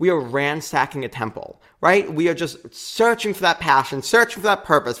like we are ransacking a temple, right? We are just searching for that passion, searching for that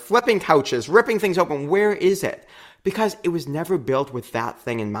purpose, flipping couches, ripping things open. Where is it? Because it was never built with that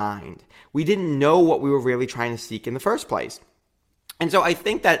thing in mind. We didn't know what we were really trying to seek in the first place. And so I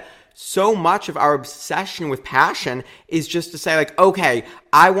think that so much of our obsession with passion is just to say like, okay,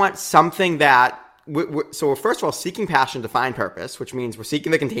 I want something that so we're first of all seeking passion to find purpose, which means we're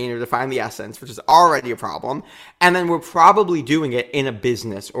seeking the container to find the essence, which is already a problem. And then we're probably doing it in a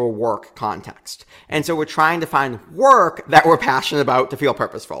business or work context. And so we're trying to find work that we're passionate about to feel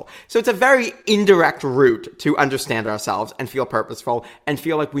purposeful. So it's a very indirect route to understand ourselves and feel purposeful and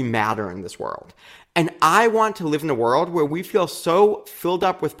feel like we matter in this world. And I want to live in a world where we feel so filled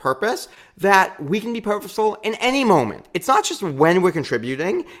up with purpose that we can be purposeful in any moment. It's not just when we're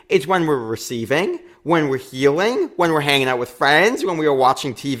contributing, it's when we're receiving, when we're healing, when we're hanging out with friends, when we are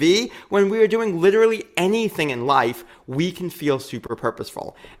watching TV, when we are doing literally anything in life, we can feel super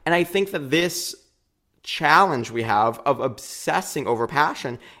purposeful. And I think that this challenge we have of obsessing over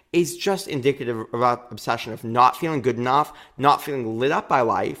passion is just indicative of our obsession of not feeling good enough, not feeling lit up by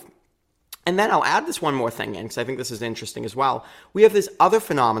life. And then I'll add this one more thing in because I think this is interesting as well. We have this other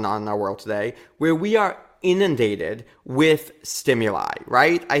phenomenon in our world today where we are inundated with stimuli,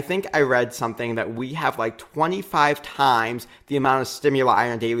 right? I think I read something that we have like 25 times the amount of stimuli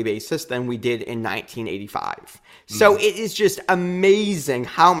on a daily basis than we did in 1985. So it is just amazing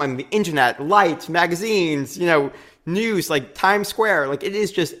how the internet, lights, magazines, news, like Times Square, like it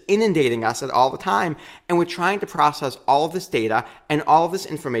is just inundating us at all the time. And we're trying to process all of this data and all of this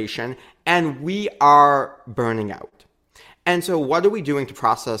information, and we are burning out. And so what are we doing to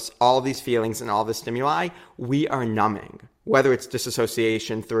process all these feelings and all this stimuli? We are numbing, whether it's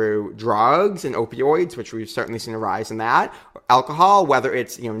disassociation through drugs and opioids, which we've certainly seen a rise in that, or alcohol, whether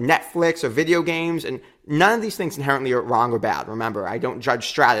it's Netflix or video games, and none of these things inherently are wrong or bad. Remember, I don't judge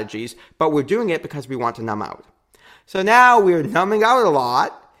strategies, but we're doing it because we want to numb out. So now we're numbing out a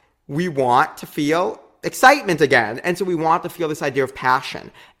lot. We want to feel excitement again. And so we want to feel this idea of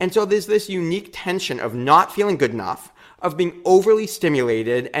passion. And so there's this unique tension of not feeling good enough, of being overly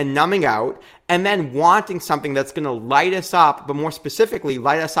stimulated and numbing out, and then wanting something that's going to light us up, but more specifically,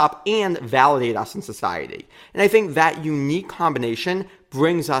 light us up and validate us in society. And I think that unique combination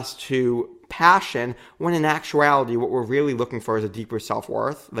brings us to passion when in actuality, what we're really looking for is a deeper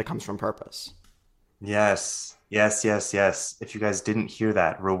self-worth that comes from purpose. Yes. Yes, yes, yes. If you guys didn't hear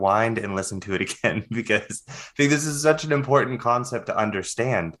that, rewind and listen to it again because I think this is such an important concept to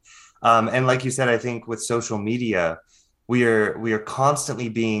understand. And like you said, I think with social media, we are constantly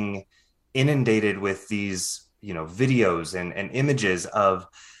being inundated with these, videos and images of,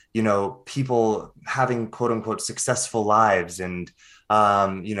 people having quote unquote successful lives and,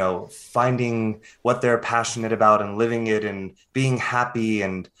 finding what they're passionate about and living it and being happy.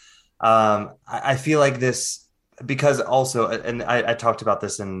 And I feel like this, because also, and I talked about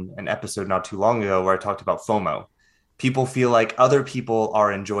this in an episode not too long ago where I talked about FOMO. people feel like other people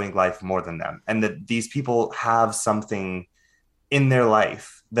are enjoying life more than them, and that these people have something in their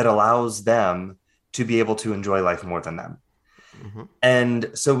life that allows them to be able to enjoy life more than them. Mm-hmm. And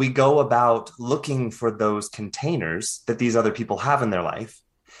so we go about looking for those containers that these other people have in their life.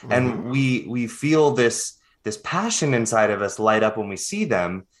 Mm-hmm. And we feel this passion inside of us light up when we see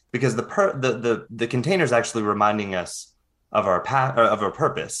them, because the container is actually reminding us of our of our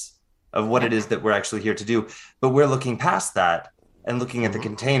purpose, of what it is that we're actually here to do. But we're looking past that and looking at the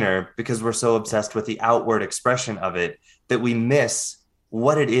container because we're so obsessed with the outward expression of it that we miss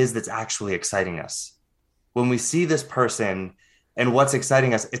what it is that's actually exciting us. When we see this person and what's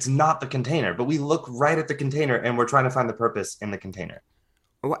exciting us, it's not the container, but we look right at the container and we're trying to find the purpose in the container.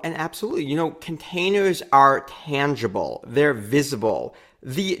 Well, and absolutely, containers are tangible. They're visible.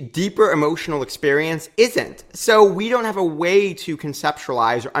 The deeper emotional experience isn't. So we don't have a way to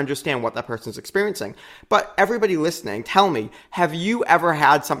conceptualize or understand what that person's experiencing. But everybody listening, tell me, have you ever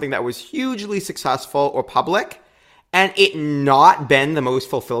had something that was hugely successful or public and it not been the most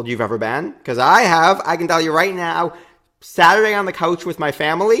fulfilled you've ever been? Because I have. I can tell you right now, Saturday on the couch with my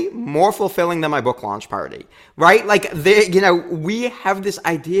family, more fulfilling than my book launch party, right? Like, we have this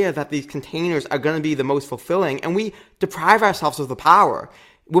idea that these containers are going to be the most fulfilling, and we deprive ourselves of the power.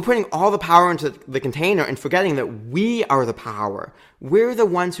 We're putting all the power into the container and forgetting that we are the power. We're the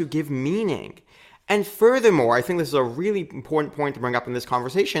ones who give meaning. And furthermore, I think this is a really important point to bring up in this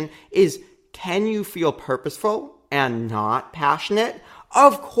conversation is, can you feel purposeful and not passionate?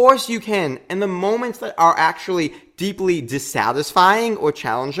 Of course you can. In the moments that are actually deeply dissatisfying or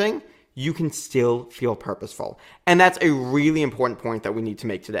challenging, you can still feel purposeful. And that's a really important point that we need to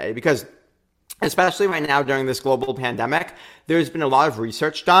make today, because especially right now during this global pandemic, there's been a lot of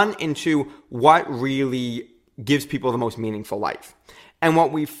research done into what really gives people the most meaningful life. And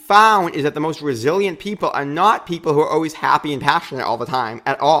what we found is that the most resilient people are not people who are always happy and passionate all the time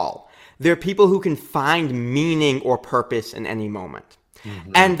at all. They're people who can find meaning or purpose in any moment.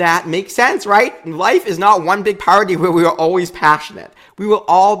 Mm-hmm. And that makes sense, right? Life is not one big party where we are always passionate. We will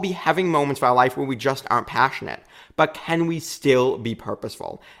all be having moments of our life where we just aren't passionate. But can we still be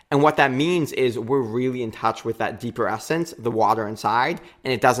purposeful? And what that means is we're really in touch with that deeper essence, the water inside,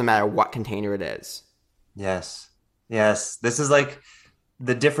 and it doesn't matter what container it is. Yes. Yes. This is like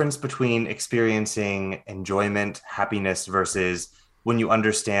the difference between experiencing enjoyment, happiness, versus when you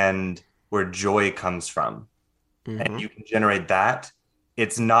understand where joy comes from. Mm-hmm. And you can generate that.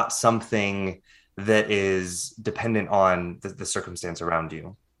 It's not something that is dependent on the circumstance around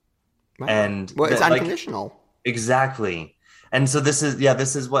you. Right. And it's unconditional. Exactly. And so this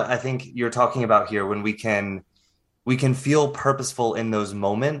is what I think you're talking about here, when we can feel purposeful in those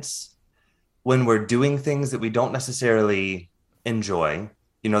moments when we're doing things that we don't necessarily enjoy.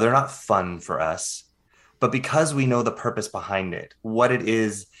 They're not fun for us, but because we know the purpose behind it, what it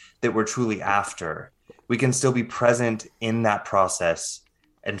is that we're truly after, we can still be present in that process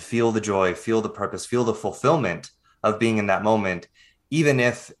and feel the joy, feel the purpose, feel the fulfillment of being in that moment, even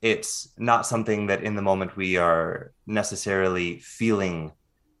if it's not something that in the moment we are necessarily feeling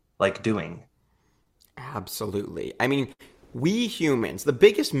like doing. Absolutely. I mean, we humans, the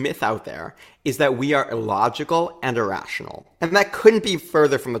biggest myth out there is that we are illogical and irrational. And that couldn't be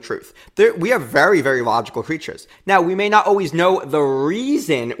further from the truth. We are very, very logical creatures. Now, we may not always know the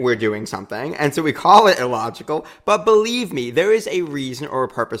reason we're doing something, and so we call it illogical, but believe me, there is a reason or a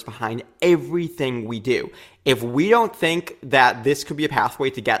purpose behind everything we do. If we don't think that this could be a pathway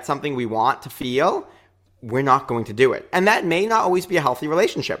to get something we want to feel, we're not going to do it. And that may not always be a healthy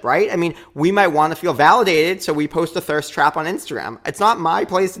relationship, right? I mean, we might want to feel validated, so we post a thirst trap on Instagram. It's not my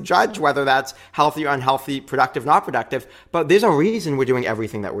place to judge whether that's healthy or unhealthy, productive, not productive, but there's a reason we're doing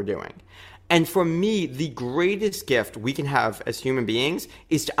everything that we're doing. And for me, the greatest gift we can have as human beings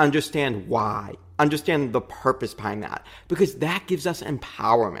is to understand why, understand the purpose behind that, because that gives us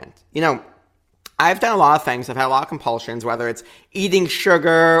empowerment. I've done a lot of things. I've had a lot of compulsions, whether it's eating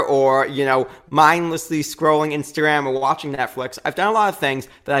sugar or, mindlessly scrolling Instagram or watching Netflix. I've done a lot of things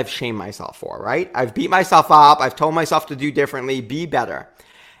that I've shamed myself for, right? I've beat myself up. I've told myself to do differently, be better.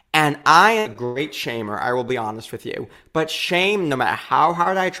 And I am a great shamer, I will be honest with you. But shame, no matter how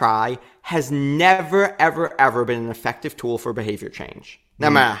hard I try, has never, ever, ever been an effective tool for behavior change. No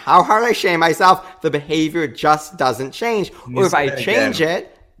matter how hard I shame myself, the behavior just doesn't change. Or if I change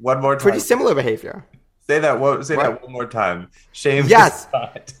it, one more time. Pretty similar behavior. Say that one more time. Shame. Yes.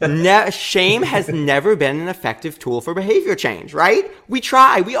 Shame has never been an effective tool for behavior change, right?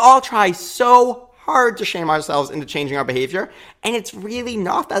 We all try so hard to shame ourselves into changing our behavior, and it's really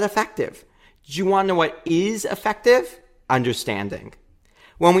not that effective. Do you want to know what is effective? Understanding.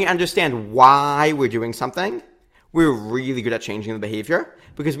 When we understand why we're doing something, we're really good at changing the behavior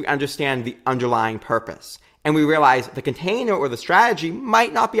because we understand the underlying purpose. And we realize the container or the strategy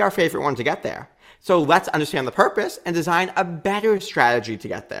might not be our favorite one to get there. So let's understand the purpose and design a better strategy to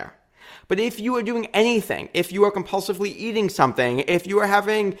get there. But if you are doing anything, if you are compulsively eating something, if you are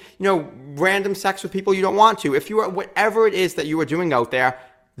having, random sex with people you don't want to, if you are whatever it is that you are doing out there,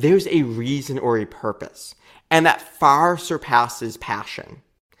 there's a reason or a purpose. And that far surpasses passion.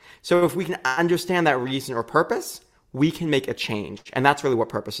 So if we can understand that reason or purpose, we can make a change. And that's really what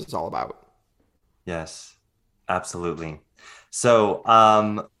purpose is all about. Yes, absolutely. So,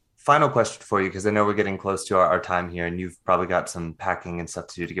 final question for you, because I know we're getting close to our time here, and you've probably got some packing and stuff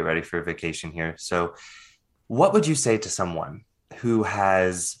to do to get ready for your vacation here. So what would you say to someone who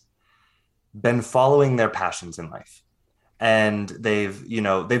has been following their passions in life? And they've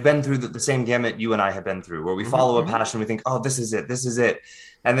been through the same gamut you and I have been through, where we follow a passion, we think, oh, this is it.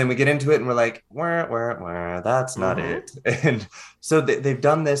 And then we get into it and we're like, that's not it. And so they've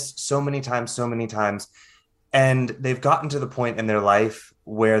done this so many times, and they've gotten to the point in their life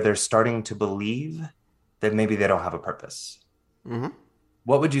where they're starting to believe that maybe they don't have a purpose. Mm-hmm.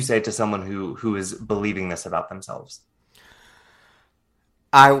 What would you say to someone who is believing this about themselves?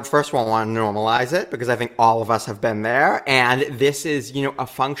 I first of all want to normalize it because I think all of us have been there. And this is, a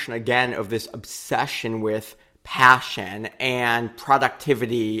function again of this obsession with passion and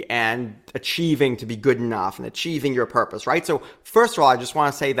productivity and achieving to be good enough and achieving your purpose, right? So first of all, I just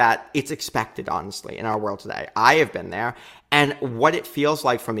want to say that it's expected, honestly, in our world today. I have been there. And what it feels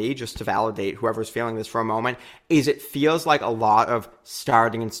like for me, just to validate whoever's feeling this for a moment, is it feels like a lot of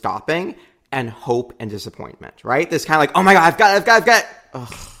starting and stopping and hope and disappointment, right? This kind of like, oh my God, I've got it.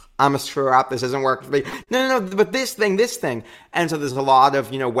 Ugh, I'm a screw up. This isn't working for me. No, but this thing. And so there's a lot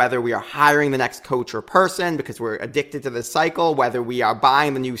of, whether we are hiring the next coach or person because we're addicted to this cycle, whether we are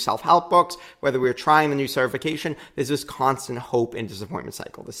buying the new self-help books, whether we're trying the new certification, there's this constant hope and disappointment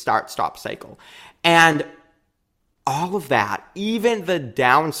cycle, the start-stop cycle. And all of that, even the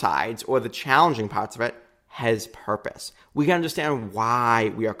downsides or the challenging parts of it, has purpose. We can understand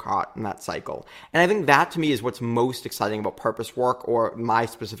why we are caught in that cycle. And I think that to me is what's most exciting about purpose work, or my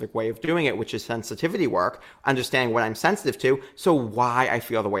specific way of doing it, which is sensitivity work, understanding what I'm sensitive to, so why I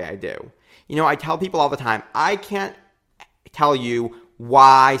feel the way I do. I tell people all the time, I can't tell you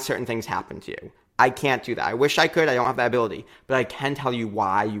why certain things happen to you. I can't do that. I wish I could. I don't have that ability. But I can tell you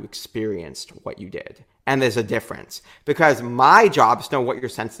why you experienced what you did. And there's a difference because my job is to know what you're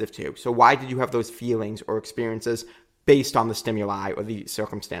sensitive to. So why did you have those feelings or experiences based on the stimuli or the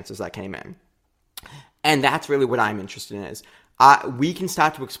circumstances that came in? And that's really what I'm interested in is we can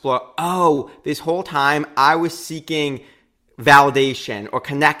start to explore, this whole time I was seeking validation or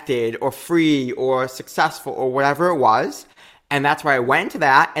connected or free or successful or whatever it was. And that's why I went into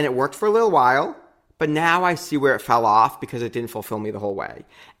that and it worked for a little while. But now I see where it fell off because it didn't fulfill me the whole way.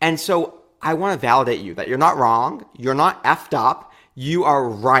 And so I want to validate you that you're not wrong. You're not effed up. You are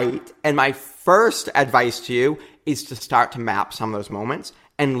right. And my first advice to you is to start to map some of those moments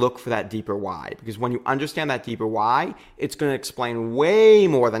and look for that deeper why. Because when you understand that deeper why, it's going to explain way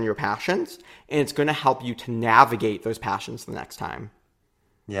more than your passions. And it's going to help you to navigate those passions the next time.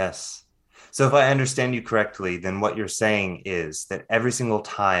 Yes. So if I understand you correctly, then what you're saying is that every single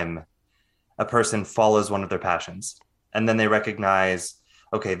time a person follows one of their passions and then they recognize,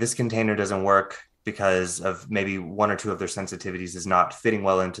 okay, this container doesn't work because of maybe one or two of their sensitivities is not fitting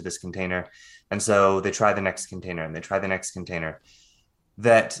well into this container. And so they try the next container and they try the next container.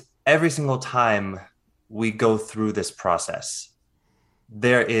 That every single time we go through this process,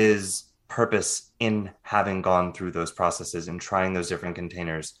 there is purpose in having gone through those processes and trying those different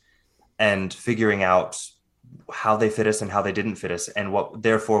containers and figuring out how they fit us and how they didn't fit us and what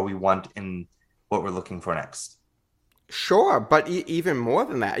therefore we want in what we're looking for next. Sure, but even more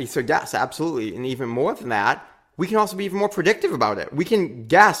than that, so yes, absolutely, and even more than that, we can also be even more predictive about it. We can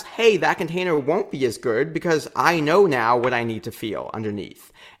guess, hey, that container won't be as good because I know now what I need to feel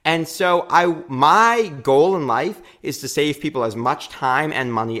underneath. And so my goal in life is to save people as much time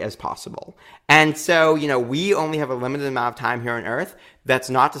and money as possible. And so, we only have a limited amount of time here on Earth. That's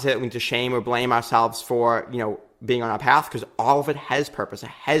not to say that we need to shame or blame ourselves for, being on our path, because all of it has purpose, it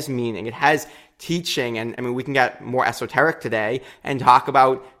has meaning, it has teaching. And we can get more esoteric today and talk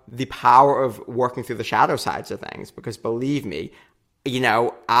about the power of working through the shadow sides of things, because believe me,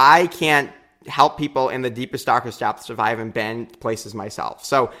 I can't help people in the deepest, darkest depths if I haven't been places myself.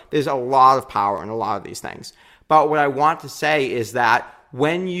 So there's a lot of power in a lot of these things. But what I want to say is that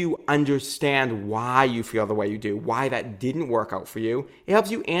when you understand why you feel the way you do, why that didn't work out for you, it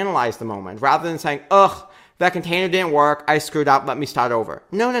helps you analyze the moment rather than saying, ugh, that container didn't work, I screwed up, let me start over.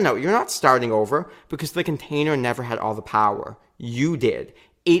 No, you're not starting over because the container never had all the power. You did.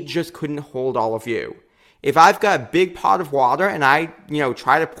 It just couldn't hold all of you. If I've got a big pot of water and I,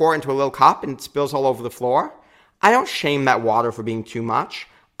 try to pour it into a little cup and it spills all over the floor, I don't shame that water for being too much.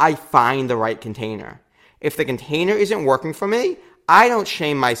 I find the right container. If the container isn't working for me, I don't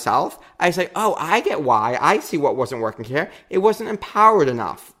shame myself. I say, oh, I get why. I see what wasn't working here. It wasn't empowered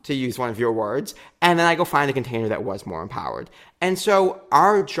enough, to use one of your words. And then I go find a container that was more empowered. And so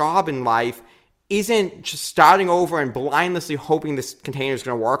our job in life isn't just starting over and blindlessly hoping this container is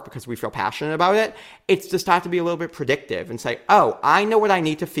going to work because we feel passionate about it. It's to start to be a little bit predictive and say, oh, I know what I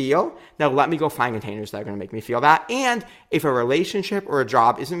need to feel. Now let me go find containers that are going to make me feel that. And if a relationship or a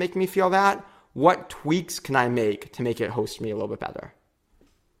job isn't making me feel that, what tweaks can I make to make it host me a little bit better?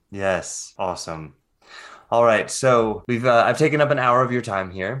 Yes. Awesome. All right. So I've taken up an hour of your time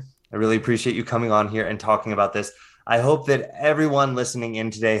here. I really appreciate you coming on here and talking about this. I hope that everyone listening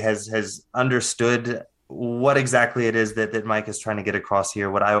in today has understood what exactly it is that Mike is trying to get across here.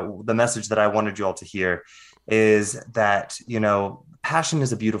 The message that I wanted you all to hear is that, passion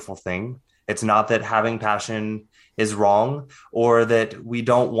is a beautiful thing. It's not that having passion is wrong or that we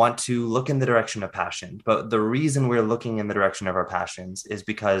don't want to look in the direction of passion. But the reason we're looking in the direction of our passions is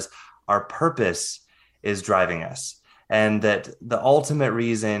because our purpose is driving us. And that the ultimate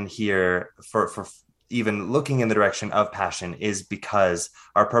reason here for even looking in the direction of passion is because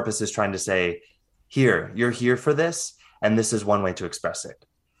our purpose is trying to say, you're here for this, and this is one way to express it.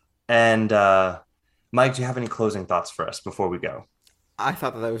 And Mike, do you have any closing thoughts for us before we go? I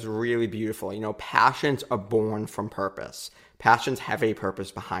thought that was really beautiful. Passions are born from purpose. Passions have a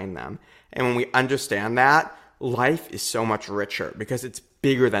purpose behind them. And when we understand that, life is so much richer because it's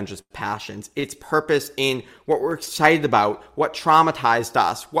bigger than just passions. It's purpose in what we're excited about, what traumatized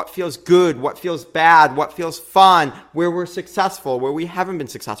us, what feels good, what feels bad, what feels fun, where we're successful, where we haven't been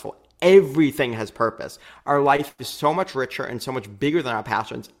successful. Everything has purpose. Our life is so much richer and so much bigger than our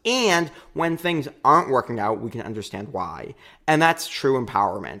passions. And when things aren't working out, we can understand why. And that's true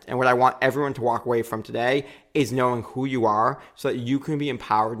empowerment. And what I want everyone to walk away from today is knowing who you are so that you can be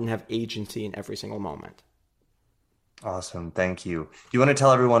empowered and have agency in every single moment. Awesome. Thank you. Do you want to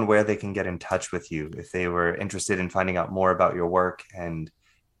tell everyone where they can get in touch with you if they were interested in finding out more about your work and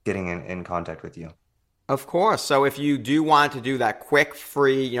getting in contact with you? Of course. So if you do want to do that quick,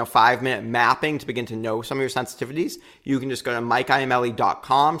 free, 5-minute mapping to begin to know some of your sensitivities, you can just go to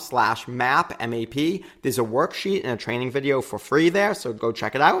mikeiamele.com/map, M-A-P. There's a worksheet and a training video for free there, so go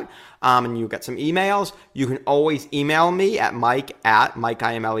check it out. And you'll get some emails. You can always email me at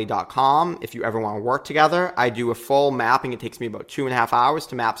mike@mikeiamele.com if you ever want to work together. I do a full mapping. It takes me about 2.5 hours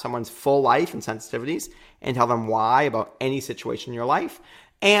to map someone's full life and sensitivities and tell them why about any situation in your life.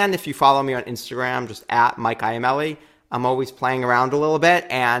 And if you follow me on Instagram, just at Mike Iamele, I'm always playing around a little bit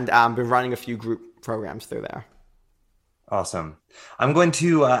and been running a few group programs through there. Awesome. I'm going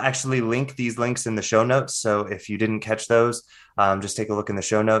to actually link these links in the show notes. So if you didn't catch those, just take a look in the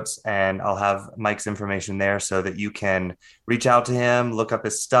show notes and I'll have Mike's information there so that you can reach out to him, look up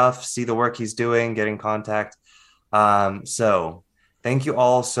his stuff, see the work he's doing, get in contact. So thank you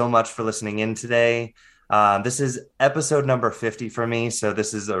all so much for listening in today. This is episode number 50 for me. So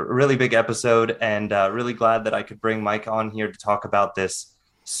this is a really big episode and really glad that I could bring Mike on here to talk about this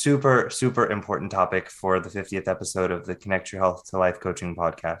super, super important topic for the 50th episode of the Connect Your Health to Life Coaching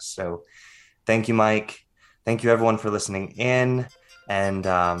podcast. So thank you, Mike. Thank you everyone for listening in and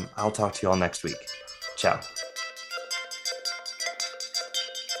I'll talk to you all next week. Ciao.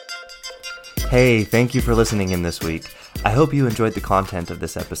 Hey, thank you for listening in this week. I hope you enjoyed the content of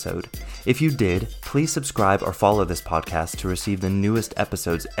this episode. If you did, please subscribe or follow this podcast to receive the newest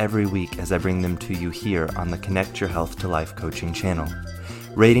episodes every week as I bring them to you here on the Connect Your Health to Life coaching channel.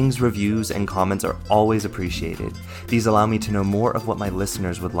 Ratings, reviews, and comments are always appreciated. These allow me to know more of what my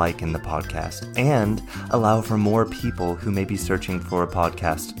listeners would like in the podcast and allow for more people who may be searching for a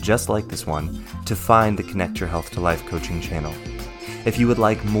podcast just like this one to find the Connect Your Health to Life coaching channel. If you would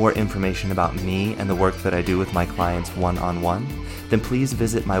like more information about me and the work that I do with my clients one-on-one, then please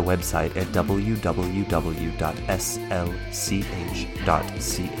visit my website at www.slch.ch.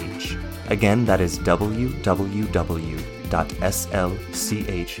 Again, that is www.slch.ch.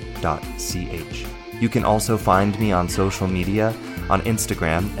 You can also find me on social media on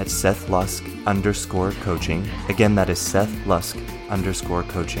Instagram at SethLusk_coaching. Again, that is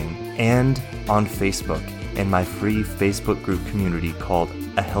SethLusk_coaching. And on Facebook in my free Facebook group community called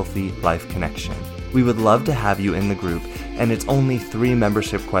A Healthy Life Connection. We would love to have you in the group, and it's only 3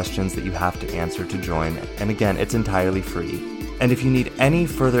 membership questions that you have to answer to join. And again, it's entirely free. And if you need any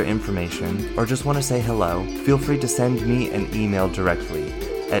further information or just want to say hello, feel free to send me an email directly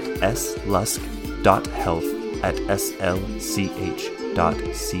at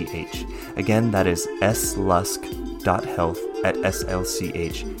slusk.health@slch.ch. Again, that is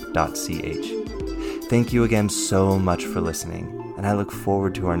slusk.health@slch.ch. Thank you again so much for listening, and I look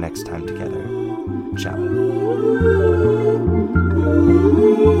forward to our next time together. Ciao.